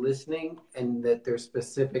you're listening and that they're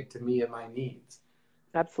specific to me and my needs.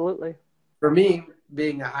 Absolutely. For me,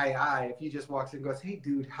 being a I, if he just walks in and goes, "Hey,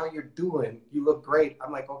 dude, how you doing? You look great."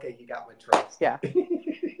 I'm like, okay, you got my trust. Yeah.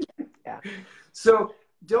 Yeah. So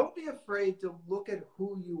don't be afraid to look at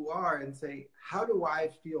who you are and say, how do I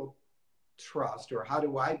feel trust, or how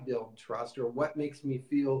do I build trust, or what makes me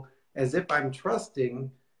feel as if I'm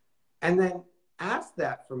trusting? And then ask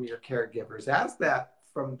that from your caregivers, ask that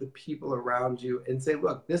from the people around you, and say,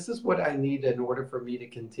 look, this is what I need in order for me to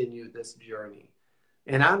continue this journey.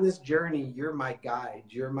 And on this journey, you're my guide,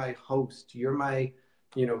 you're my host, you're my,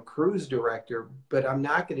 cruise director, but I'm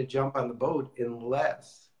not going to jump on the boat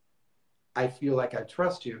unless I feel like I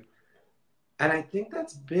trust you. And I think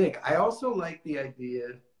that's big. I also like the idea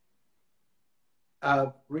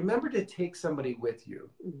of, remember to take somebody with you.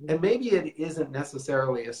 And maybe it isn't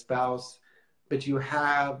necessarily a spouse, but you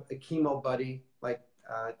have a chemo buddy, like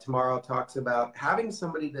Tomorrow talks about, having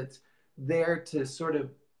somebody that's there to sort of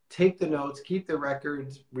take the notes, keep the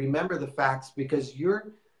records, remember the facts, because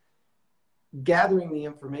you're gathering the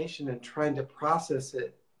information and trying to process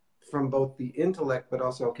it from both the intellect, but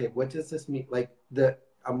also, okay, what does this mean? Like, the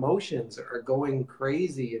emotions are going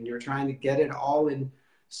crazy and you're trying to get it all in,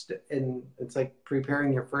 and it's like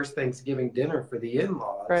preparing your first Thanksgiving dinner for the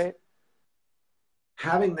in-laws. Right.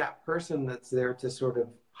 Having that person that's there to sort of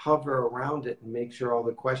hover around it and make sure all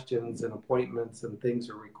the questions and appointments and things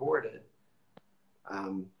are recorded.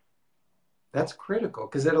 That's critical,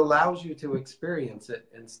 because it allows you to experience it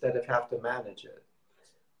instead of have to manage it.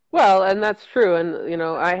 Well, and that's true. And,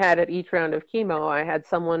 I had at each round of chemo, I had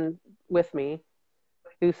someone with me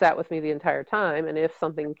who sat with me the entire time. And if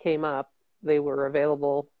something came up, they were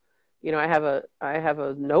available. I have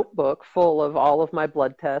a notebook full of all of my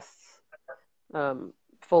blood tests,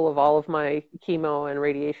 full of all of my chemo and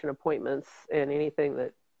radiation appointments and anything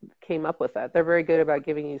that came up with that. They're very good about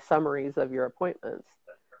giving you summaries of your appointments.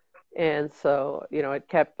 And so, it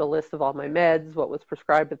kept a list of all my meds, what was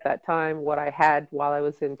prescribed at that time, what I had while I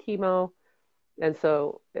was in chemo. And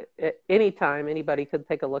so at any time, anybody could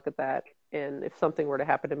take a look at that. And if something were to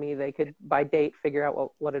happen to me, they could, by date, figure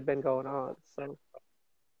out what had been going on. So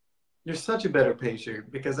You're such a better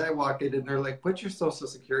patient, because I walk in and they're like, what's your social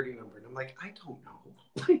security number? And I'm like, I don't know.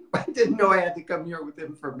 Like, I didn't know I had to come here with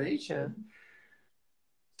information. Yeah.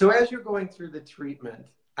 So as you're going through the treatment,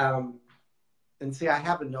 and see, I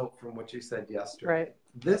have a note from what you said yesterday. Right.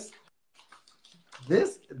 This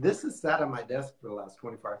is sat on my desk for the last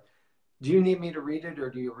 24 hours. Do you need me to read it, or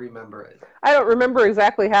do you remember it? I don't remember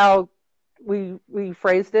exactly how we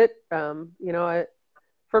phrased it.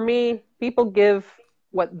 For me, people give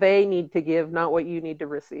what they need to give, not what you need to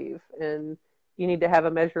receive. And you need to have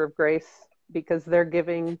a measure of grace because they're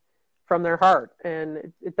giving from their heart.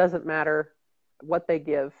 And it doesn't matter what they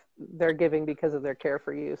give. They're giving because of their care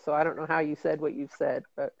for you. So I don't know how you said what you've said,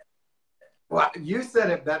 but. Well, you said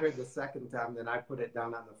it better the second time than I put it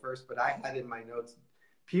down on the first, but I had in my notes,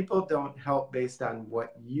 people don't help based on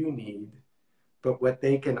what you need, but what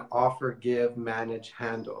they can offer, give, manage,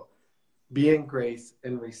 handle. Be in grace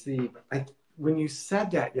and receive. When you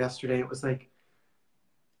said that yesterday, it was like,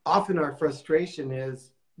 often our frustration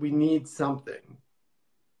is we need something.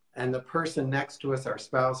 And the person next to us, our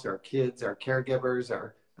spouse, our kids, our caregivers,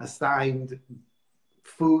 our assigned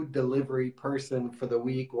food delivery person for the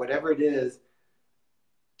week, whatever it is,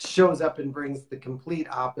 shows up and brings the complete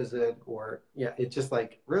opposite. Or, yeah, it's just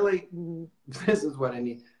like, really, this is what I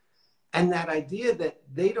need. And that idea that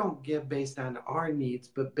they don't give based on our needs,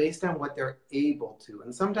 but based on what they're able to.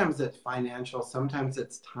 And sometimes it's financial, sometimes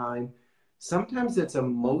it's time, sometimes it's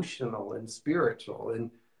emotional and spiritual.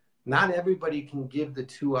 And not everybody can give the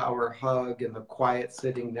 2-hour hug and the quiet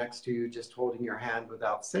sitting next to you, just holding your hand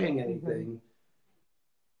without saying anything.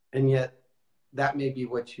 And yet that may be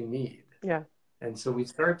what you need. Yeah. And so we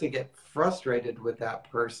start to get frustrated with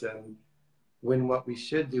that person when what we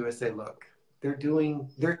should do is say, look,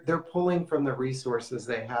 they're pulling from the resources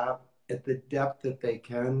they have at the depth that they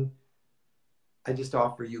can. I just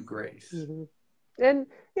offer you grace. Mm-hmm. And,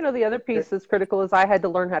 the other piece that's critical is I had to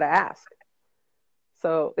learn how to ask.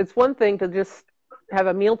 So it's one thing to just have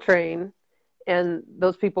a meal train and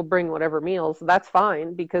those people bring whatever meals. That's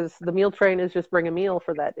fine because the meal train is just bring a meal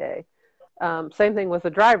for that day. Same thing with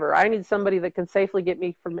a driver. I need somebody that can safely get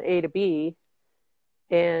me from A to B.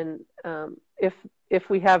 And if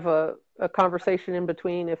we have a conversation in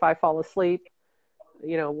between, if I fall asleep,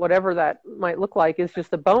 whatever that might look like is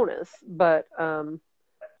just a bonus. But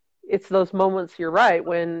it's those moments, you're right,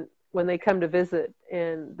 when they come to visit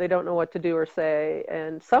and they don't know what to do or say.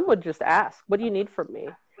 And some would just ask, what do you need from me?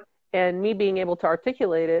 And me being able to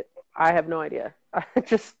articulate it, I have no idea. I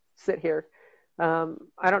just sit here.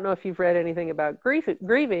 I don't know if you've read anything about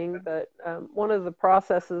grieving, but one of the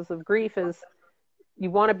processes of grief is you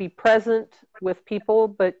want to be present with people,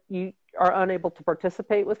 but you are unable to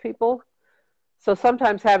participate with people. So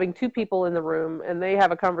sometimes having two people in the room and they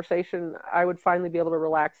have a conversation, I would finally be able to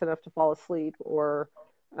relax enough to fall asleep, or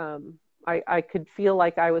I could feel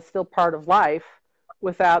like I was still part of life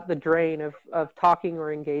without the drain of talking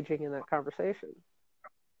or engaging in that conversation.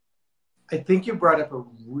 I think you brought up a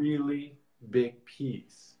really big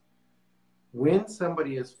piece. When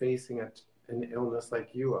somebody is facing an illness like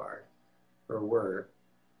you are or were,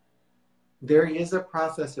 there is a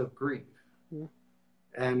process of grief. Mm-hmm.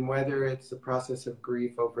 And whether it's a process of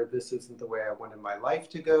grief over this isn't the way I wanted my life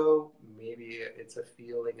to go, maybe it's a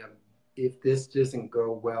feeling of if this doesn't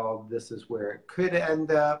go well, this is where it could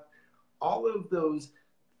end up. All of those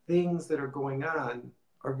things that are going on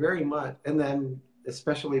are very much, and then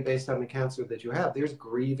especially based on the cancer that you have, there's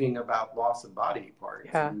grieving about loss of body parts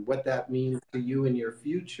and what that means to you in your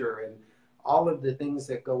future and all of the things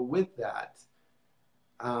that go with that.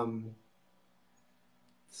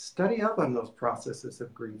 Study up on those processes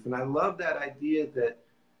of grief. And I love that idea that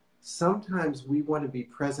sometimes we want to be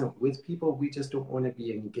present with people, we just don't want to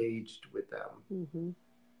be engaged with them. Mm-hmm.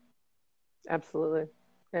 Absolutely.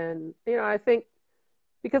 And, I think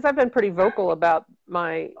because I've been pretty vocal about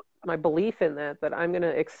my belief in that I'm going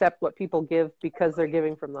to accept what people give because they're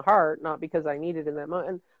giving from the heart, not because I need it in that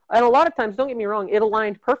moment. And a lot of times, don't get me wrong, it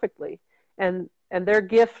aligned perfectly. And their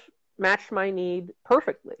gift matched my need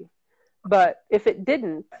perfectly. But if it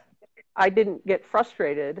didn't, I didn't get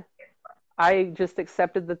frustrated. I just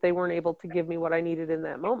accepted that they weren't able to give me what I needed in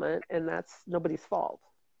that moment, and that's nobody's fault,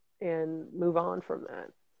 and move on from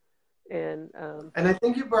that. And I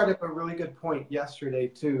think you brought up a really good point yesterday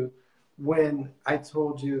too, when I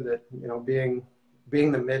told you that,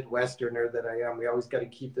 being the Midwesterner that I am, we always got to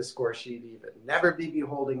keep the score sheet even, never be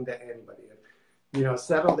beholden to anybody.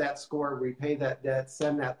 Settle that score, repay that debt,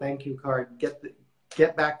 send that thank you card,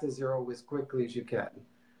 get back to zero as quickly as you can,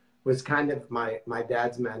 was kind of my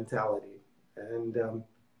dad's mentality. And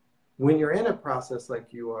when you're in a process like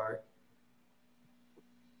you are,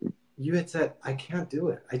 you had said, I can't do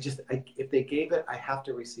it. If they gave it, I have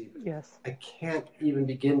to receive it. Yes. I can't even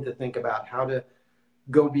begin to think about how to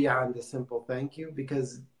go beyond a simple thank you,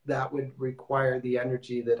 because that would require the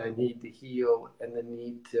energy that I need to heal and the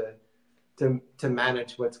need to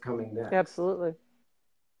manage what's coming next. Absolutely.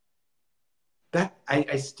 That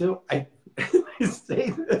I still I say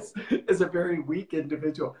this as a very weak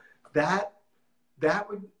individual. That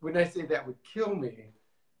would, when I say that would kill me,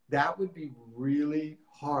 that would be really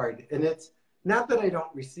hard. And it's not that I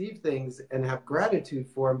don't receive things and have gratitude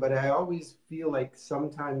for them, but I always feel like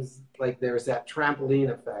sometimes like there's that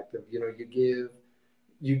trampoline effect of, you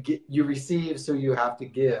give, you receive, so you have to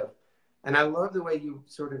give. And I love the way you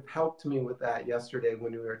sort of helped me with that yesterday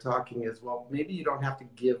when we were talking as well. Maybe you don't have to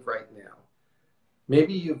give right now.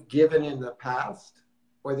 Maybe you've given in the past,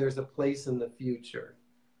 or there's a place in the future.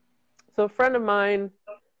 So a friend of mine,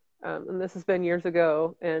 and this has been years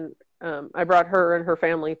ago, and I brought her and her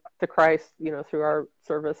family to Christ, through our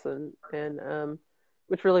service, and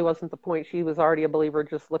which really wasn't the point. She was already a believer,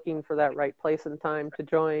 just looking for that right place and time to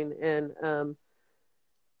join. And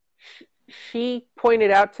she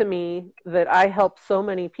pointed out to me that I help so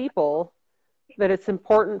many people that it's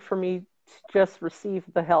important for me to just receive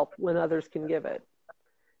the help when others can give it.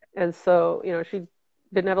 And so, she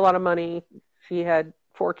didn't have a lot of money. She had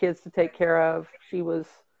 4 kids to take care of. She was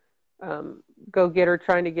go-getter,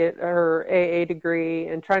 trying to get her AA degree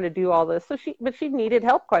and trying to do all this. But she needed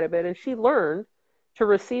help quite a bit, and she learned to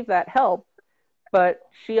receive that help. But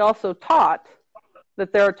she also taught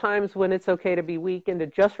that there are times when it's okay to be weak and to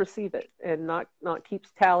just receive it and not keep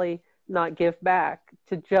tally, not give back,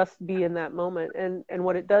 to just be in that moment. And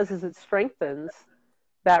what it does is it strengthens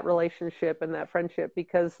that relationship and that friendship,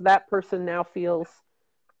 because that person now feels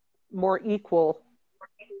more equal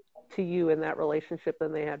to you in that relationship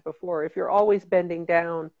than they had before. If you're always bending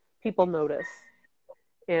down, people notice.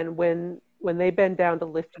 And when they bend down to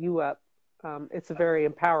lift you up, it's a very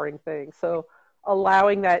empowering thing. So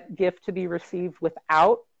allowing that gift to be received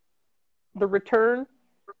without the return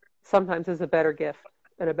sometimes is a better gift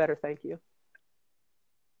and a better thank you.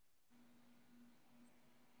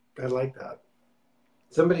 I like that.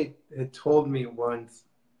 Somebody had told me once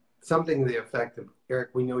something to the effect of, Eric,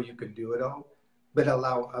 we know you could do it all, but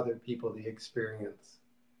allow other people the experience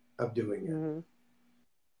of doing it. Mm-hmm.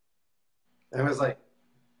 And I was like,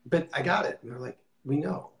 but I got it. And they're like, we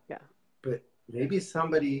know. Yeah. But maybe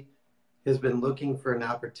somebody has been looking for an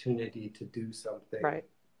opportunity to do something. Right.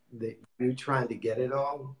 That you trying to get it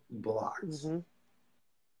all blocks. Mm-hmm.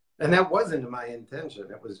 And that wasn't my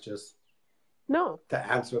intention. It was just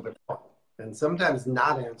to answer the call. And sometimes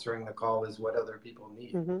not answering the call is what other people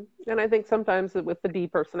need. Mm-hmm. And I think sometimes with the D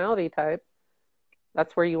personality type,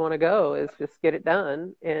 that's where you want to go, is just get it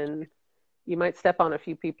done. And you might step on a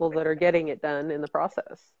few people that are getting it done in the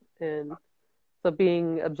process. And so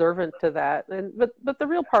being observant to that. But the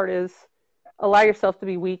real part is allow yourself to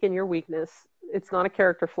be weak in your weakness. It's not a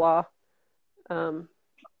character flaw.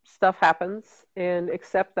 Stuff happens, and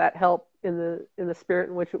accept that help in the spirit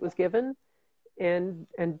in which it was given. And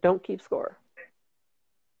don't keep score.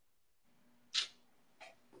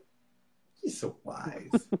 You're so wise.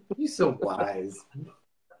 You're so wise.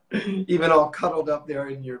 Even all cuddled up there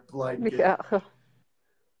in your blanket. Yeah.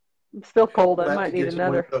 I'm still cold. I might need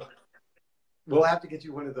another. We'll have to get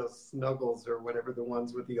you one of those snuggles or whatever the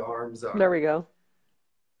ones with the arms are. There we go.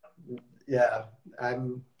 Yeah.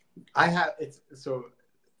 It's so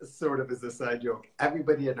sort of as a side joke.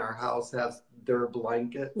 Everybody in our house has their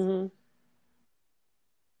blanket. Mm-hmm.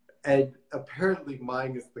 And apparently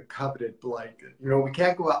mine is the coveted blanket. We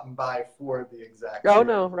can't go out and buy 4 of the exact same. Oh,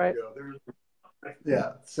 no, right.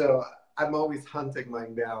 Yeah, so I'm always hunting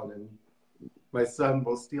mine down, and my son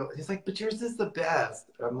will steal. He's like, but yours is the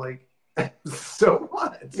best. I'm like, so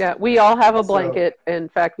what? Yeah, we all have a blanket. In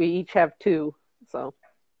fact, we each have 2. So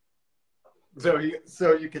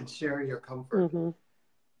you can share your comfort. Mm-hmm.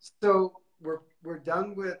 So we're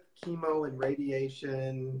done with chemo and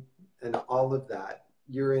radiation and all of that.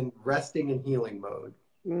 You're in resting and healing mode.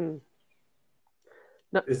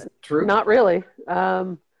 Is it true? Not really.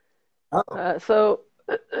 So,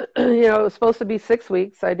 it was supposed to be 6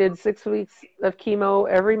 weeks. I did 6 weeks of chemo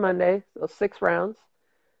every Monday, so 6 rounds.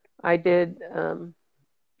 I did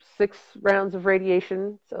 6 rounds of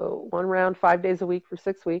radiation, so 1 round 5 days a week for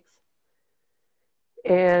 6 weeks.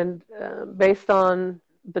 And based on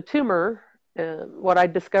the tumor, what I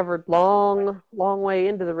discovered long way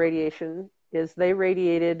into the radiation is they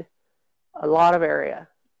radiated a lot of area.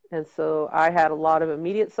 And so I had a lot of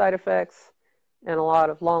immediate side effects and a lot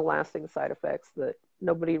of long-lasting side effects that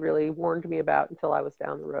nobody really warned me about until I was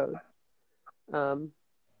down the road.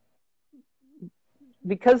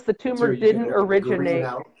 because the tumor didn't originate.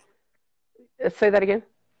 Say that again.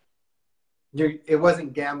 It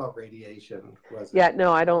wasn't gamma radiation, was it? Yeah,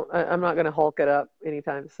 no, I don't. I'm not going to Hulk it up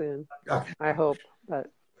anytime soon. Okay. I hope,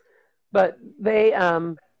 but they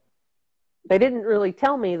didn't really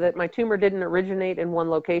tell me that my tumor didn't originate in one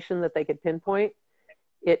location that they could pinpoint.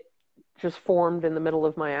 It just formed in the middle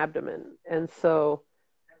of my abdomen, and so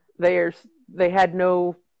they had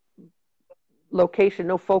no location,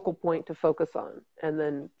 no focal point to focus on, and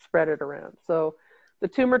then spread it around. So the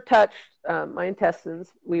tumor touched my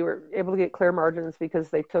intestines. We were able to get clear margins because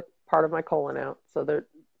they took part of my colon out. So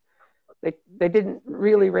they didn't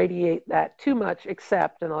really radiate that too much,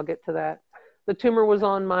 except, and I'll get to that, the tumor was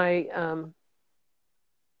on my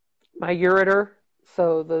my ureter,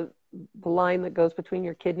 so the line that goes between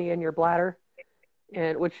your kidney and your bladder,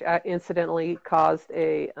 and which incidentally caused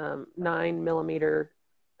a 9mm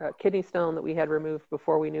kidney stone that we had removed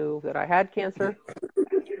before we knew that I had cancer.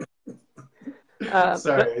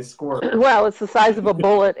 Sorry, I squirmed. Well, it's the size of a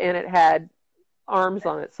bullet, and it had arms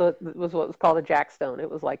on it, so it was what was called a jack stone. It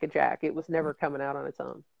was like a jack. It was never coming out on its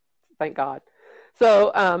own, thank God. So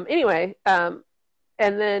anyway, and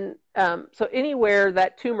then so anywhere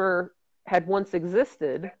that tumor had once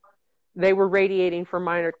existed, they were radiating for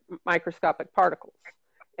minor microscopic particles.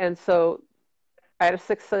 And so I had a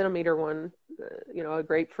 6-centimeter one, a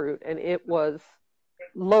grapefruit, and it was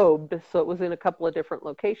lobed, so it was in a couple of different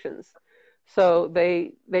locations. So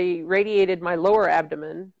they radiated my lower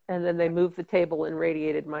abdomen, and then they moved the table and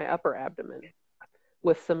radiated my upper abdomen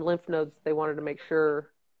with some lymph nodes they wanted to make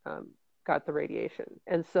sure got the radiation.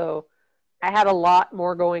 And so I had a lot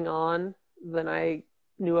more going on than I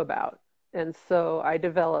knew about. And so I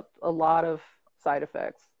developed a lot of side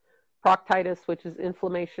effects. Proctitis, which is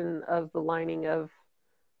inflammation of the lining of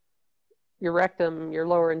your rectum, your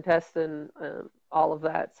lower intestine, all of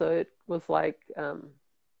that. So it was like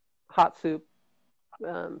hot soup.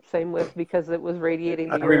 Same with, because it was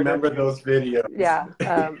radiating. I remember those videos. Yeah,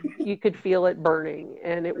 you could feel it burning,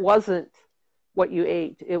 and it wasn't what you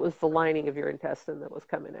ate. It was the lining of your intestine that was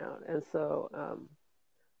coming out. And so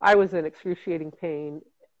I was in excruciating pain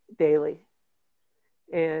daily.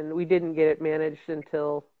 And we didn't get it managed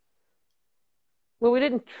until, we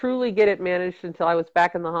didn't truly get it managed until I was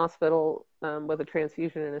back in the hospital with a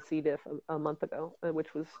transfusion and a C. diff a month ago,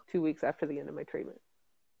 which was 2 weeks after the end of my treatment.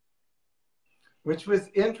 Which was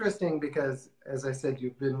interesting because, as I said,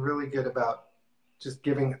 you've been really good about just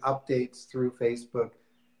giving updates through Facebook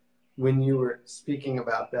when you were speaking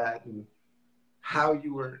about that and how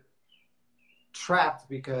you were trapped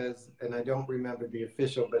because, and I don't remember the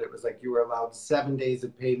official, but it was like you were allowed 7 days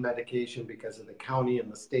of pain medication because of the county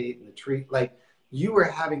and the state and the treat. Like you were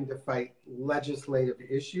having to fight legislative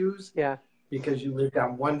issues. Yeah. Because you lived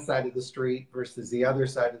on one side of the street versus the other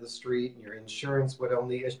side of the street, and your insurance would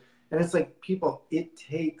only issue. And it's like, people, it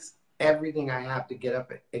takes everything I have to get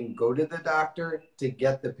up and go to the doctor to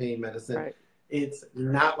get the pain medicine. Right. It's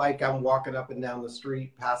not like I'm walking up and down the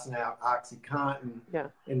street passing out OxyContin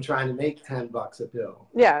and trying to make $10 a pill.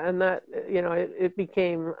 Yeah, and that, it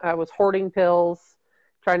became, I was hoarding pills,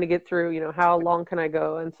 trying to get through, how long can I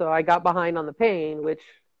go? And so I got behind on the pain, which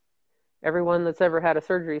everyone that's ever had a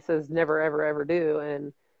surgery says never, ever, ever do.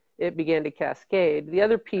 And it began to cascade. The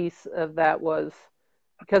other piece of that was,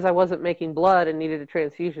 because I wasn't making blood and needed a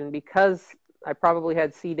transfusion, because I probably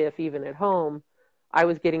had C. diff even at home, I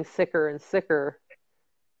was getting sicker and sicker,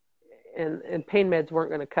 and pain meds weren't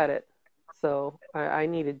going to cut it. So I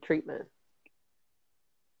needed treatment.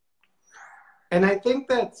 And I think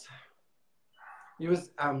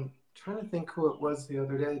I'm trying to think who it was the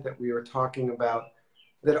other day that we were talking about,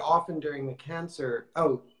 that often during the cancer,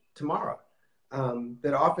 Tamara,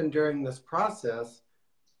 that often during this process,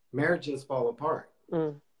 marriages fall apart.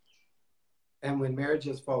 Mm. And when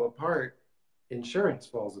marriages fall apart, insurance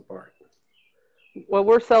falls apart. Well,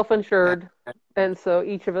 we're self-insured, and so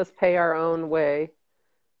each of us pay our own way.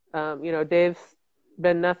 Dave's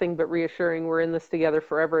been nothing but reassuring. We're in this together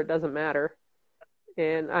forever. It doesn't matter.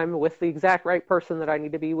 And I'm with the exact right person that I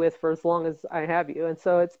need to be with for as long as I have you. And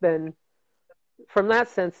so it's been, from that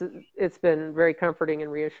sense, it's been very comforting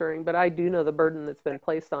and reassuring. But I do know the burden that's been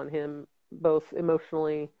placed on him, both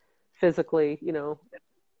emotionally, physically.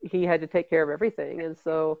 He had to take care of everything. And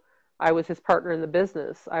so I was his partner in the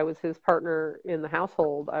business. I was his partner in the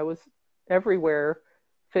household. I was everywhere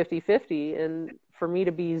 50-50. And for me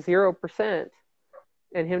to be 0%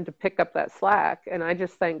 and him to pick up that slack. And I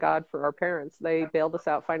just thank God for our parents. They bailed us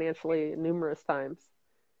out financially numerous times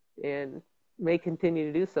and may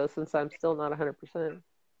continue to do so since I'm still not 100%.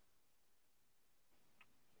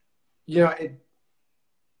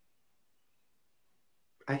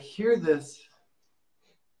 I hear this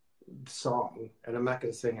song, and I'm not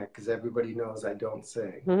going to sing it because everybody knows I don't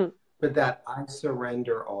sing, Mm-hmm. but that I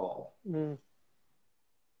surrender all. Mm.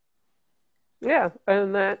 Yeah,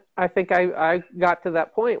 and that I think I got to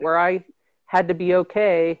that point where I had to be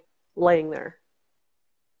okay laying there.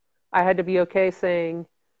 I had to be okay saying,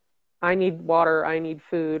 I need water, I need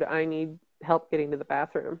food, I need help getting to the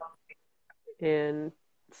bathroom, and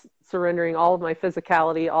surrendering all of my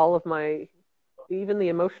physicality, all of my, even the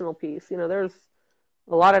emotional piece. There's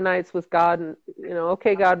a lot of nights with God, and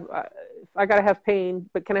okay, God, I got to have pain,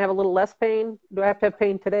 but can I have a little less pain? Do I have to have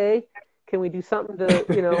pain today? Can we do something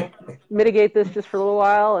to mitigate this just for a little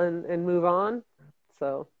while and move on?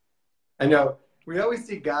 So I know we always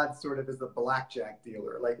see God sort of as the blackjack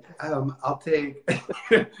dealer. Like, I'll take,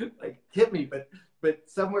 like, hit me, but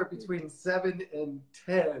somewhere between 7 and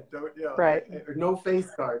 10. Don't right? Or no face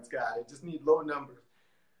cards, God. I just need low numbers.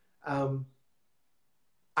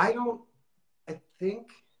 I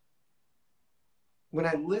think when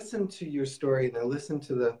I listen to your story and I listen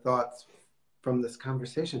to the thoughts from this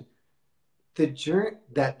conversation,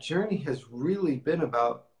 that journey has really been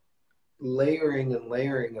about layering and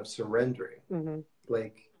layering of surrendering. Mm-hmm.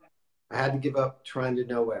 Like, I had to give up trying to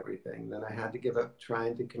know everything. Then I had to give up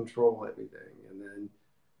trying to control everything. And then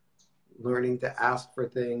learning to ask for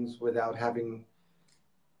things without having.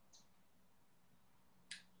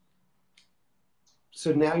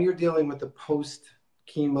 So now you're dealing with the post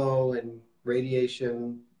chemo and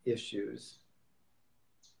radiation issues.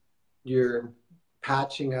 You're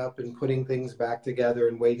patching up and putting things back together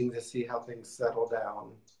and waiting to see how things settle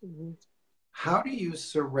down. Mm-hmm. How do you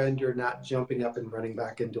surrender not jumping up and running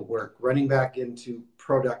back into work, running back into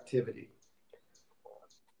productivity?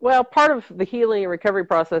 Well, part of the healing and recovery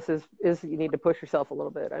process is you need to push yourself a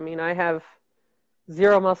little bit. I mean, I have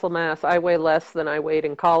zero muscle mass. I weigh less than I weighed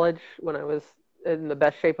in college when I was in the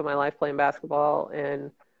best shape of my life playing basketball.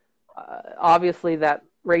 And obviously that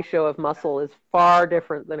ratio of muscle is far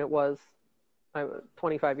different than it was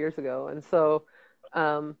 25 years ago. And so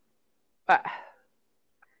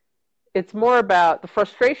it's more about, the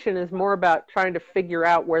frustration is more about trying to figure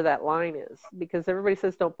out where that line is, because everybody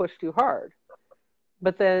says don't push too hard.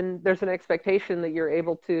 But then there's an expectation that you're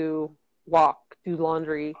able to walk, do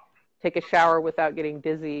laundry, take a shower without getting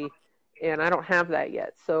dizzy, and I don't have that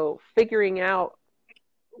yet. So figuring out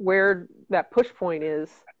where that push point is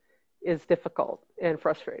difficult and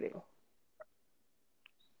frustrating.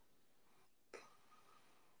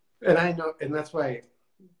 And I know, and that's why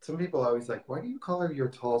some people are always like, why do you call her your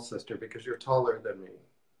tall sister? Because you're taller than me.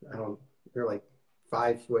 You're like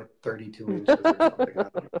 5 foot 32 inches or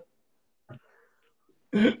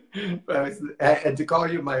something. And to call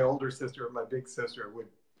you my older sister or my big sister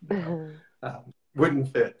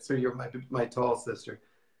wouldn't fit. So you're my tall sister.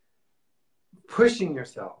 Pushing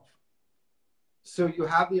yourself. So you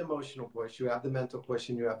have the emotional push, you have the mental push,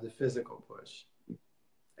 and you have the physical push.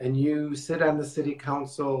 And you sit on the city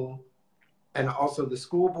council and also the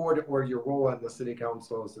school board, or your role on the city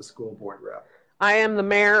council as the school board rep? I am the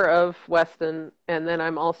mayor of Weston, and then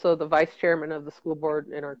I'm also the vice chairman of the school board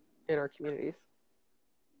in our communities.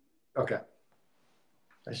 Okay.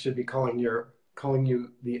 I should be calling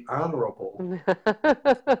you the honorable.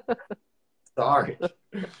 Sorry.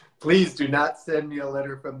 Please do not send me a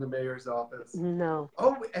letter from the mayor's office. No.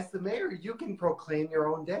 Oh, as the mayor, you can proclaim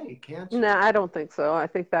your own day, can't you? No, I don't think so. I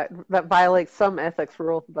think that violates some ethics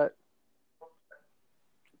rule, but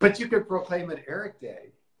you could proclaim an Eric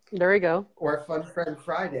Day. There you go. Or a Fun Friend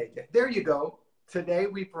Friday Day. There you go. Today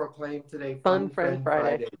we proclaim Fun Friend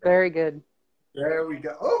Friday. Very good. There we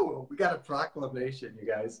go. Oh, we got a proclamation, you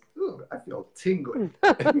guys. Ooh, I feel tingling.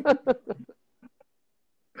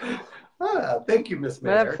 Thank you, Miss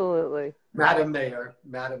Mayor. Absolutely. Madam Mayor.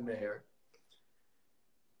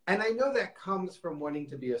 And I know that comes from wanting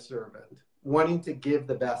to be a servant, wanting to give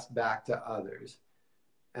the best back to others.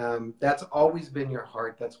 That's always been your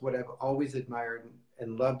heart. That's what I've always admired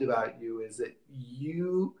and loved about you, is that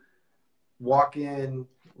you walk in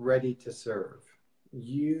ready to serve.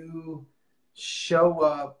 You show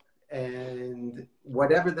up, and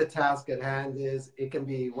whatever the task at hand is, it can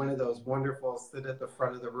be one of those wonderful sit at the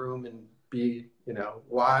front of the room and be,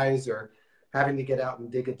 wise, or having to get out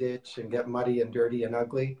and dig a ditch and get muddy and dirty and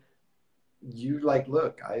ugly. You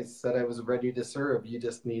look, I said I was ready to serve. You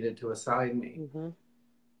just needed to assign me. Mm-hmm.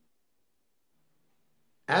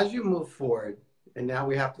 As you move forward, and now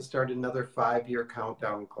we have to start another 5-year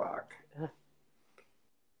countdown clock.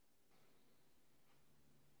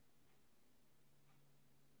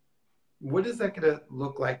 What is that going to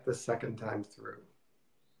look like the second time through?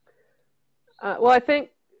 Well, I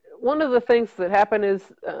think one of the things that happened is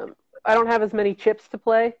I don't have as many chips to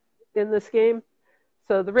play in this game.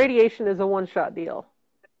 So the radiation is a one-shot deal.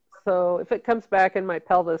 So if it comes back in my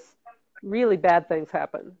pelvis, really bad things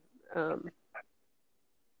happen. And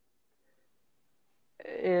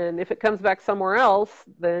if it comes back somewhere else,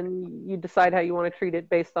 then you decide how you want to treat it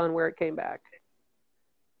based on where it came back.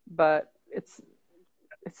 But it's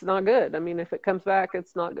not good. I mean, if it comes back,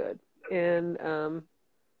 it's not good. And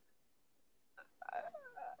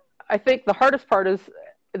I think the hardest part is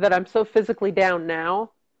that I'm so physically down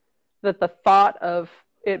now that the thought of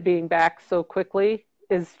it being back so quickly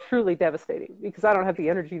is truly devastating, because I don't have the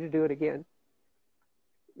energy to do it again.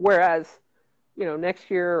 Whereas, next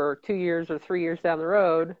year or 2 years or 3 years down the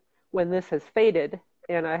road, when this has faded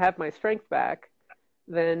and I have my strength back,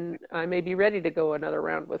 then I may be ready to go another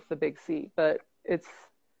round with the big C. But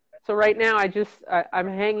so right now I'm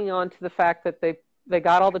hanging on to the fact that they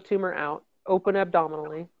got all the tumor out, open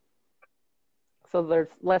abdominally, so there's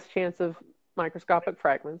less chance of microscopic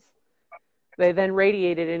fragments. They then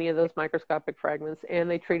radiated any of those microscopic fragments,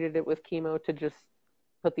 and they treated it with chemo to just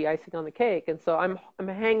put the icing on the cake. And so I'm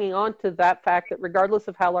hanging on to that fact that regardless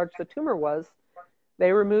of how large the tumor was,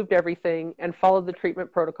 they removed everything and followed the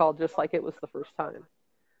treatment protocol just like it was the first time.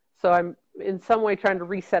 So I'm in some way trying to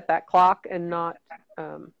reset that clock and not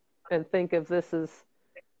and think of this as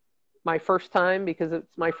my first time, because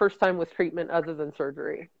it's my first time with treatment other than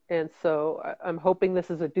surgery. And so I'm hoping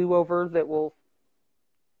this is a do-over that will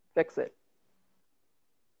fix it.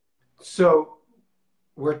 So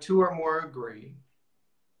where two or more agree.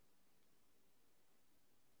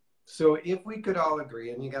 So if we could all agree,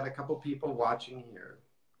 and you got a couple people watching here,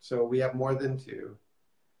 so we have more than two,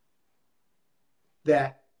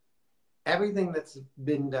 that everything that's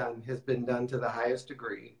been done has been done to the highest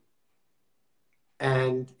degree,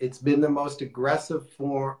 and it's been the most aggressive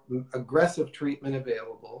treatment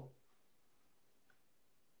available.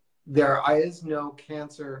 There is no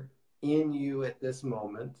cancer in you at this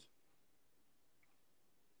moment.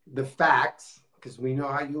 The facts, because we know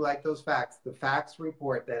how you like those facts, the facts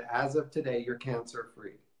report that as of today, you're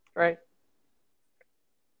cancer-free. Right.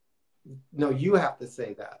 No, you have to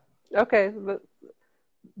say that. Okay. But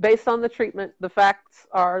based on the treatment, the facts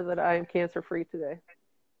are that I am cancer-free today.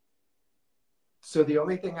 So the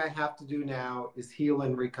only thing I have to do now is heal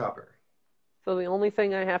and recover. So the only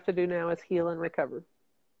thing I have to do now is heal and recover.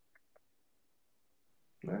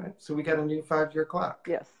 All right. So we got a new 5-year clock.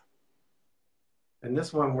 Yes. And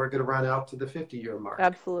this one, we're going to run out to the 50-year mark.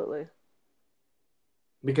 Absolutely.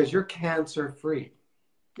 Because you're cancer-free.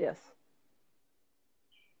 Yes.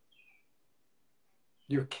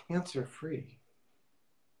 You're cancer-free.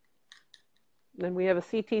 And we have a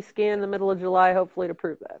CT scan in the middle of July, hopefully, to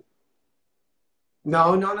prove that.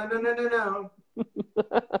 No.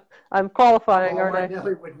 I'm qualifying, aren't I?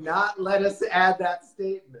 Nelly would not let us add that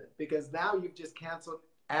statement, because now you've just canceled,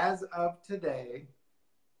 as of today,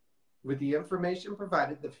 with the information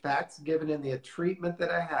provided, the facts given, and the treatment that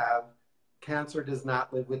I have, cancer does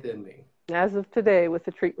not live within me. As of today, with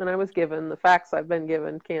the treatment I was given, the facts I've been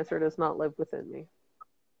given, cancer does not live within me.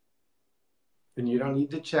 And you don't need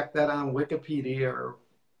to check that on Wikipedia or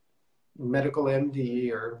Medical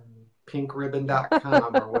MD or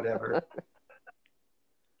pinkribbon.com or whatever.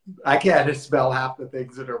 I can't spell half the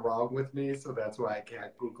things that are wrong with me, so that's why I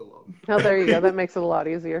can't Google them. Oh, there you go. That makes it a lot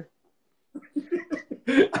easier.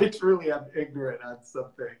 I truly am ignorant on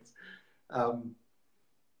some things,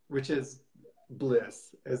 which is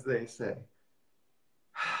bliss, as they say.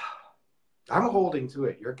 I'm holding to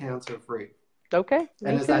it. You're cancer-free. Okay.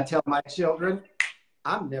 And as I tell my children,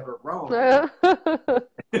 I'm never wrong.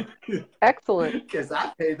 Excellent. Because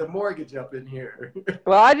I pay the mortgage up in here.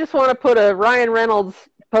 Well, I just want to put a Ryan Reynolds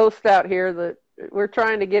post out here that we're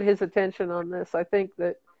trying to get his attention on this. I think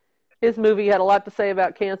that his movie had a lot to say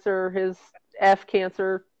about cancer. His F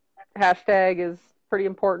cancer hashtag is pretty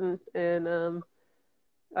important, and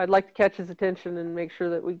I'd like to catch his attention and make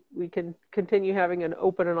sure that we can continue having an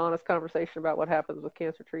open and honest conversation about what happens with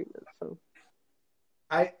cancer treatment. So,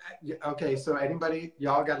 okay, so anybody,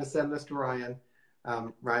 y'all got to send this to Ryan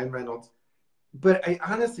Reynolds. But I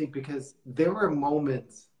honestly, because there were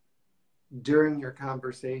moments during your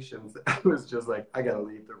conversations that I was just like, I got to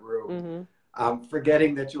leave the room. Mm-hmm.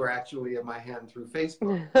 Forgetting that you were actually in my hand through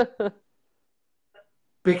Facebook.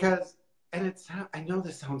 Because, and I know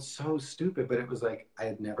this sounds so stupid, but it was like, I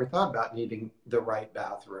had never thought about needing the right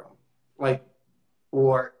bathroom,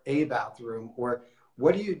 or a bathroom, or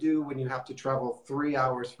what do you do when you have to travel 3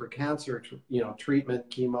 hours for cancer,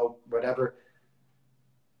 treatment, chemo, whatever,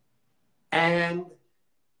 and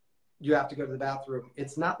you have to go to the bathroom.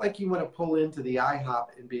 It's not like you want to pull into the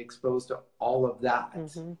IHOP and be exposed to all of that.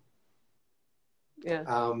 Mm-hmm. Yeah.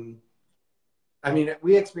 I mean,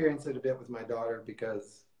 we experience it a bit with my daughter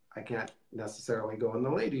because I can't necessarily go in the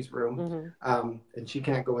ladies' room, and she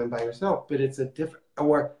can't go in by herself. But it's a different.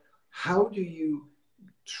 Or how do you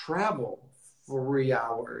travel 3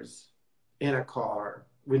 hours in a car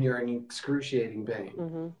when you're in excruciating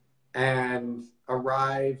pain and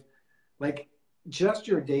arrive, like, just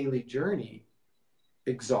your daily journey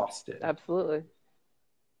exhausted? Absolutely.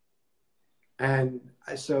 And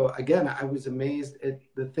so, again, I was amazed at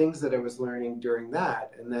the things that I was learning during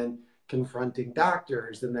that, and then confronting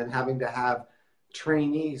doctors, and then having to have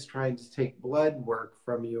trainees trying to take blood work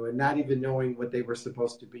from you and not even knowing what they were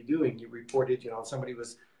supposed to be doing. You reported, somebody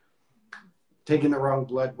was taking the wrong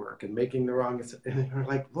blood work and making the wrong, and you're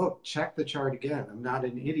like, look, check the chart again. I'm not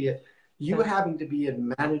an idiot. You having to be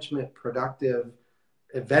in management, productive,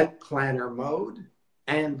 event planner mode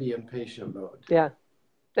and be in patient mode. Yeah.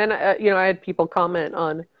 And, I had people comment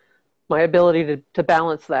on my ability to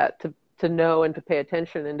balance that, to know and to pay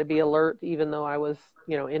attention and to be alert, even though I was,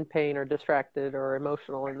 in pain or distracted or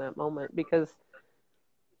emotional in that moment, because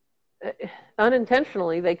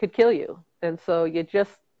unintentionally they could kill you. And so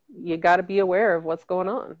you got to be aware of what's going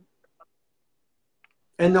on.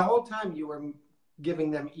 And the whole time you were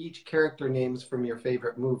giving them each character names from your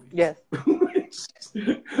favorite movies. Yes.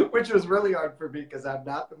 Which was really hard for me because I'm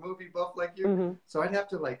not the movie buff like you. So I'd have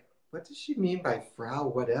to what does she mean by Frau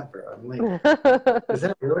whatever? I'm like, is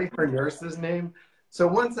that really her nurse's name? So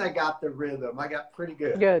once I got the rhythm, I got pretty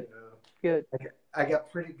good. Good. I got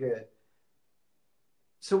pretty good.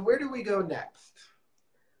 So where do we go next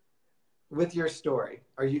with your story?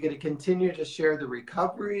 Are you going to continue to share the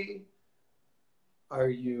recovery? Are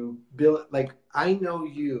you I know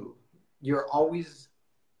you're always,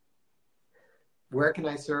 where can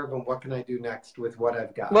I serve and what can I do next with what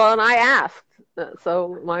I've got? Well, and I asked, so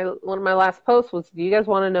one of my last posts was, do you guys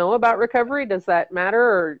want to know about recovery? Does that matter?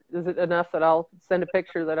 Or is it enough that I'll send a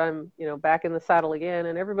picture that I'm, back in the saddle again?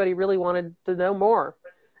 And everybody really wanted to know more.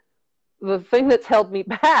 The thing that's held me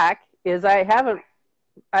back is I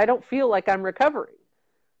don't feel like I'm recovering.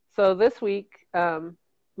 So this week,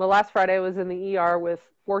 last Friday I was in the ER with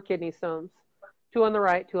 4 kidney stones, 2 on the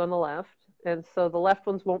right, 2 on the left. And so the left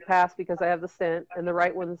ones won't pass because I have the stent, and the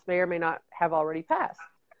right ones may or may not have already passed.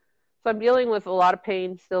 So I'm dealing with a lot of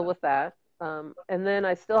pain still with that. And then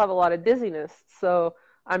I still have a lot of dizziness. So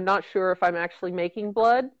I'm not sure if I'm actually making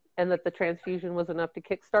blood and that the transfusion was enough to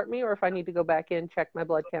kickstart me, or if I need to go back in, check my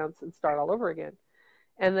blood counts, and start all over again.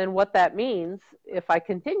 And then what that means if I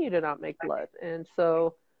continue to not make blood. And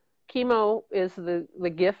so chemo is the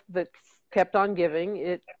gift that's kept on giving.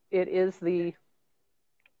 It is the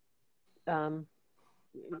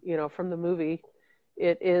from the movie,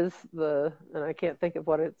 it is and I can't think of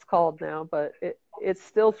what it's called now, but it's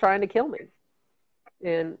still trying to kill me.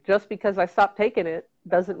 And just because I stopped taking it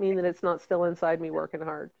doesn't mean that it's not still inside me working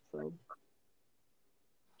hard.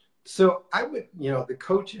 So I would, the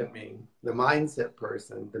coach in me, the mindset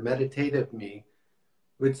person, the meditative me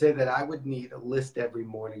would say that I would need a list every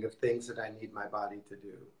morning of things that I need my body to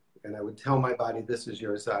do. And I would tell my body, this is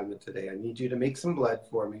your assignment today. I need you to make some blood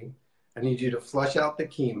for me. I need you to flush out the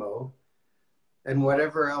chemo, and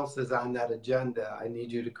whatever else is on that agenda, I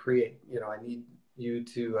need you to create. I need you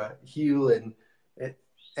to heal, and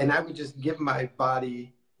I would just give my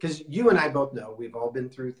body, because you and I both know we've all been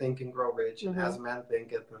through Think and Grow Rich, and As a Man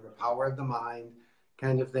Thinketh, and the power of the mind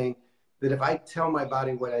kind of thing, that if I tell my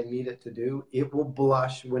body what I need it to do, it will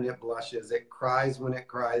blush when it blushes, it cries when it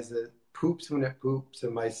cries, it poops when it poops,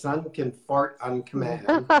 and my son can fart on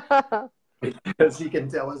command. Because he can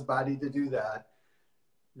tell his body to do that.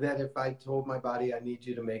 That if I told my body, I need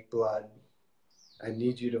you to make blood, I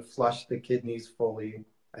need you to flush the kidneys fully,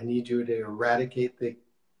 I need you to eradicate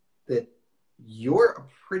that you're a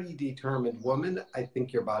pretty determined woman, I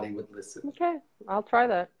think your body would listen. Okay, I'll try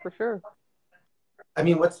that for sure. I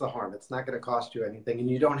mean, what's the harm? It's not going to cost you anything, and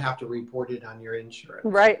you don't have to report it on your insurance.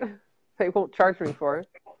 Right. They won't charge me for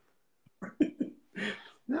it.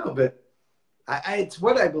 No, but it's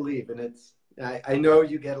what I believe, and I know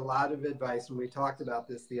you get a lot of advice, and we talked about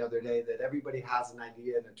this the other day, that everybody has an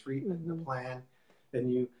idea and a treatment and a plan,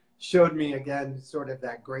 and you showed me again sort of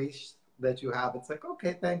that grace that you have. It's like,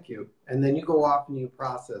 okay, thank you. And then you go off and you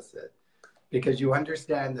process it, because you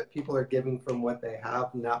understand that people are giving from what they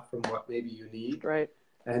have, not from what maybe you need. Right.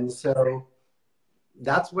 And so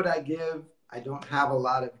that's what I give. I don't have a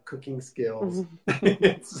lot of cooking skills,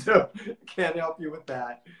 so I can't help you with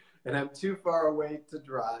that. And I'm too far away to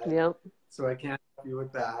drive, so I can't help you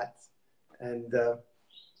with that. And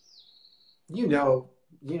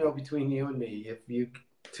between you and me,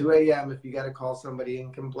 2 a.m., if you got to call somebody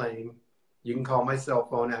and complain, you can call my cell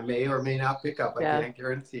phone. I may or may not pick up. I can't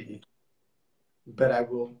guarantee. but I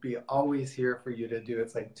will be always here for you to do.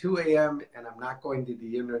 It's like 2 a.m. and I'm not going to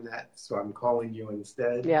the internet, so I'm calling you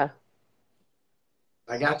instead. Yeah.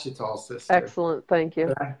 I got you, tall sister. Excellent. Thank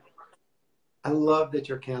you. I love that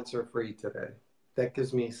you're cancer-free today. That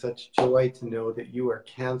gives me such joy to know that you are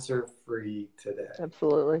cancer-free today.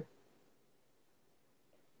 Absolutely.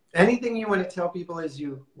 Anything you want to tell people as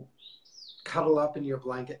you cuddle up in your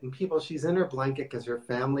blanket? And people, she's in her blanket because her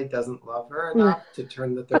family doesn't love her enough to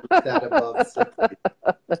turn the thermostat above 60.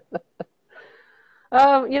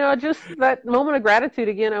 Just that moment of gratitude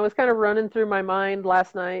again. I was kind of running through my mind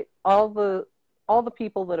last night, all the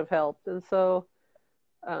people that have helped. And so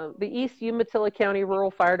the East Umatilla County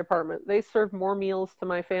Rural Fire Department, they served more meals to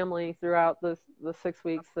my family throughout the 6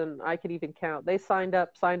 weeks than I could even count. They signed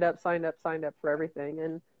up for everything.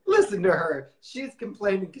 And listen to her. She's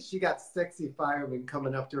complaining because she got sexy firemen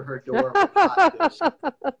coming up to her door with hot dishes.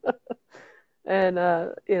 And,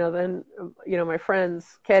 then, my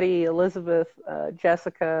friends, Ketty, Elizabeth,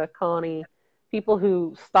 Jessica, Connie, people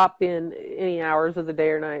who stopped in any hours of the day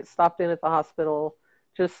or night, stopped in at the hospital,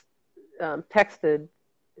 just texted.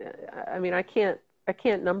 I mean, I can't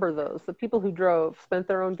number those. The people who drove spent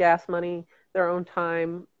their own gas money, their own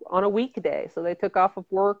time on a weekday. So they took off of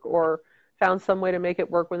work or found some way to make it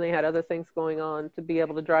work when they had other things going on to be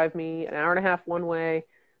able to drive me an hour and a half one way,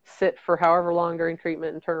 sit for however long during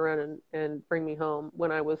treatment, and turn around and bring me home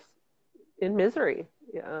when I was in misery.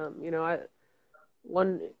 A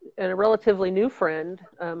relatively new friend,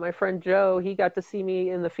 my friend Joe, he got to see me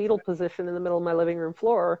in the fetal position in the middle of my living room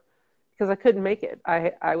floor because I couldn't make it.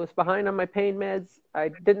 I was behind on my pain meds. I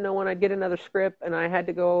didn't know when I'd get another script, and I had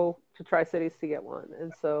to go to Tri-Cities to get one.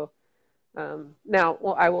 And so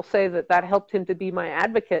I will say that helped him to be my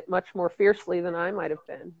advocate much more fiercely than I might have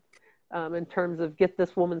been. In terms of get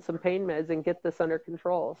this woman some pain meds and get this under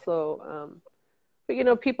control. So,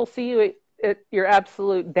 but people see you at your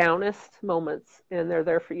absolute downest moments and they're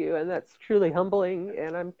there for you. And that's truly humbling.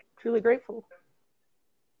 And I'm truly grateful.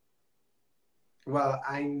 Well,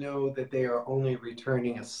 I know that they are only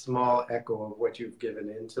returning a small echo of what you've given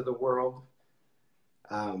into the world.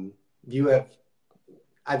 I've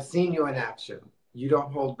seen you in action. You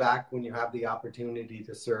don't hold back when you have the opportunity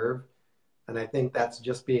to serve. And I think that's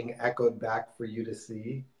just being echoed back for you to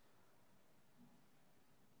see.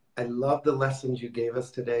 I love the lessons you gave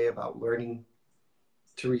us today about learning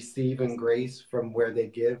to receive in grace from where they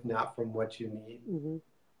give, not from what you need. Mm-hmm.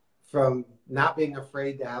 From not being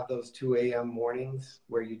afraid to have those 2 a.m. mornings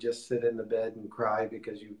where you just sit in the bed and cry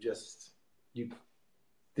because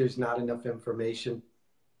there's not enough information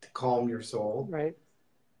to calm your soul. Right.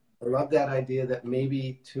 I love that idea that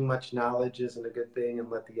maybe too much knowledge isn't a good thing,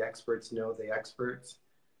 and let the experts know the experts,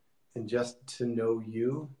 and just to know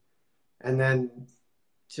you. And then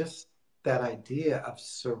just that idea of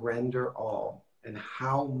surrender all and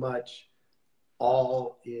how much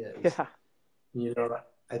all is. Yeah.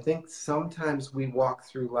 I think sometimes we walk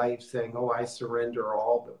through life saying, oh, I surrender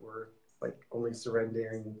all, but we're like only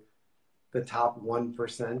surrendering the top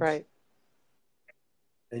 1%. Right.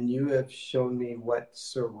 And you have shown me what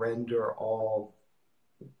surrender all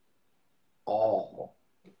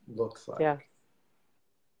looks like. Yeah.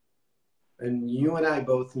 And you and I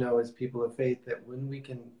both know as people of faith that when we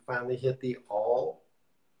can finally hit the all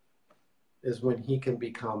is when he can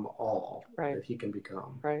become all that he can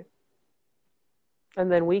become. Right. And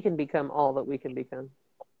then we can become all that we can become.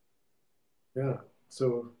 Yeah.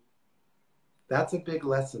 So that's a big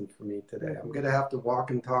lesson for me today. I'm going to have to walk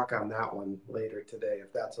and talk on that one later today,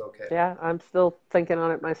 if that's okay. Yeah, I'm still thinking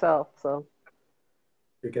on it myself. So,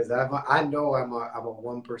 because I know I'm a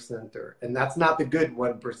 1%er, and that's not the good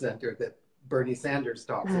 1%er that Bernie Sanders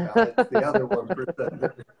talks about. It's the other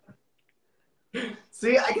 1%er.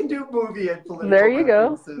 See, I can do movie and political there you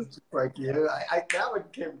go. Just like you. That one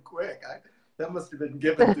came quick. That must have been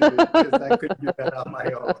given to me because I couldn't do that on my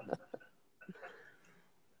own.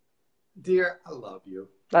 Dear, I love you.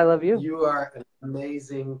 I love you. You are an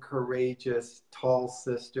amazing, courageous, tall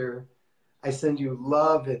sister. I send you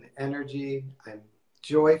love and energy. I'm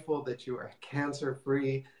joyful that you are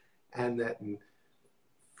cancer-free and that in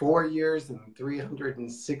 4 years and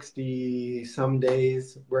 360 some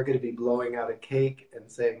days, we're going to be blowing out a cake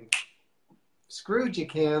and saying, screwed you,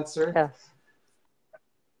 cancer. Yes.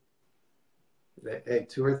 Hey,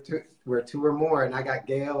 we're two or more, and I got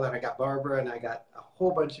Gail, and I got Barbara, and I got a whole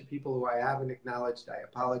bunch of people who I haven't acknowledged. I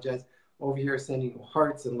apologize. Over here sending you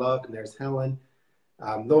hearts and love, and there's Helen.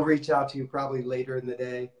 They'll reach out to you probably later in the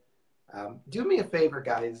day. Do me a favor,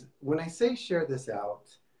 guys. When I say share this out,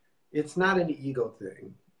 it's not an ego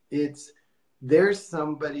thing. There's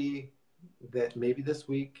somebody that maybe this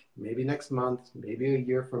week, maybe next month, maybe a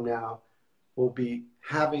year from now, will be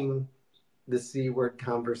having the C word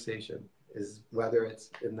conversation, is whether it's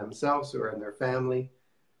in themselves or in their family.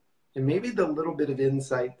 And maybe the little bit of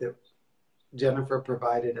insight that Jennifer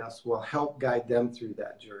provided us will help guide them through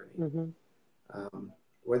that journey. Mm-hmm.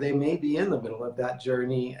 Or they may be in the middle of that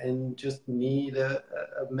journey and just need a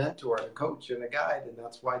mentor, a coach, and a guide. And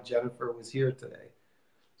that's why Jennifer was here today.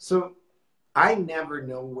 So I never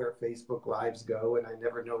know where Facebook Lives go, and I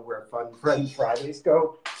never know where Fun Friend Fridays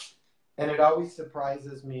go. And it always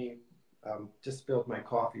surprises me. Just spilled my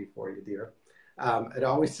coffee for you, dear. It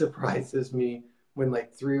always surprises me when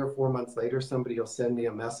like 3 or 4 months later, somebody will send me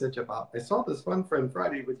a message about, I saw this Fun Friend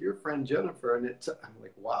Friday with your friend Jennifer. And I'm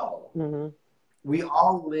like, wow. Mm-hmm. We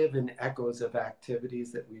all live in echoes of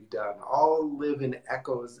activities that we've done, all live in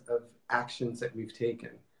echoes of actions that we've taken.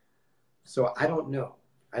 So I don't know.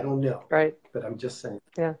 Right. But I'm just saying.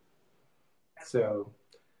 Yeah. So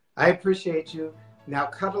I appreciate you. Now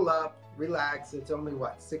cuddle up, relax. It's only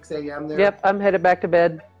 6 a.m. there? Yep. I'm headed back to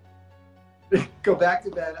bed. Go back to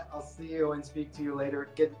bed. I'll see you and speak to you later.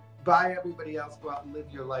 Goodbye, everybody else. Go out and live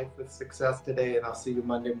your life with success today. And I'll see you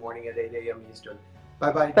Monday morning at 8 a.m. Eastern.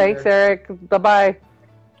 Bye-bye. Thanks, Eric. Bye-bye.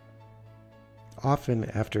 Often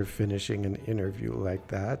after finishing an interview like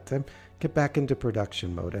that, I get back into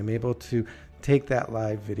production mode. I'm able to take that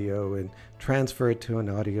live video and transfer it to an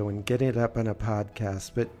audio and get it up on a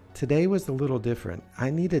podcast. But today was a little different. I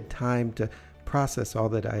needed time to process all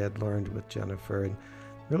that I had learned with Jennifer and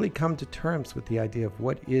really come to terms with the idea of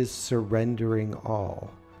what is surrendering all.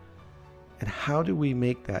 And how do we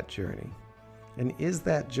make that journey? And is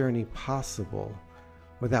that journey possible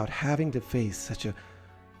without having to face such a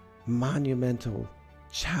monumental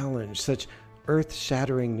challenge, such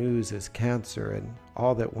earth-shattering news as cancer and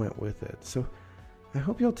all that went with it? So I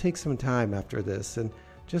hope you'll take some time after this and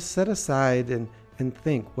just set aside and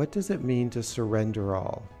think, what does it mean to surrender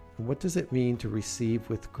all? And what does it mean to receive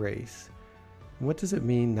with grace? And what does it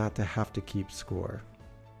mean not to have to keep score?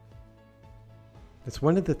 It's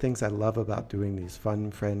one of the things I love about doing these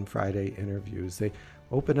Fun Friend Friday interviews. They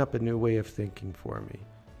open up a new way of thinking for me.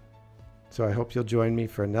 So I hope you'll join me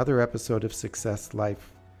for another episode of Success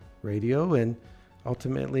Life Radio, and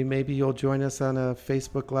ultimately maybe you'll join us on a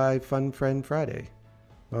Facebook Live Fun Friend Friday.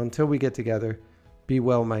 Well, until we get together, be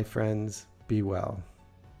well, my friends, be well.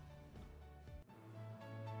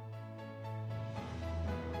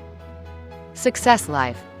 Success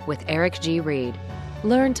Life with Eric G. Reed.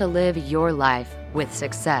 Learn to live your life with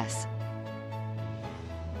success.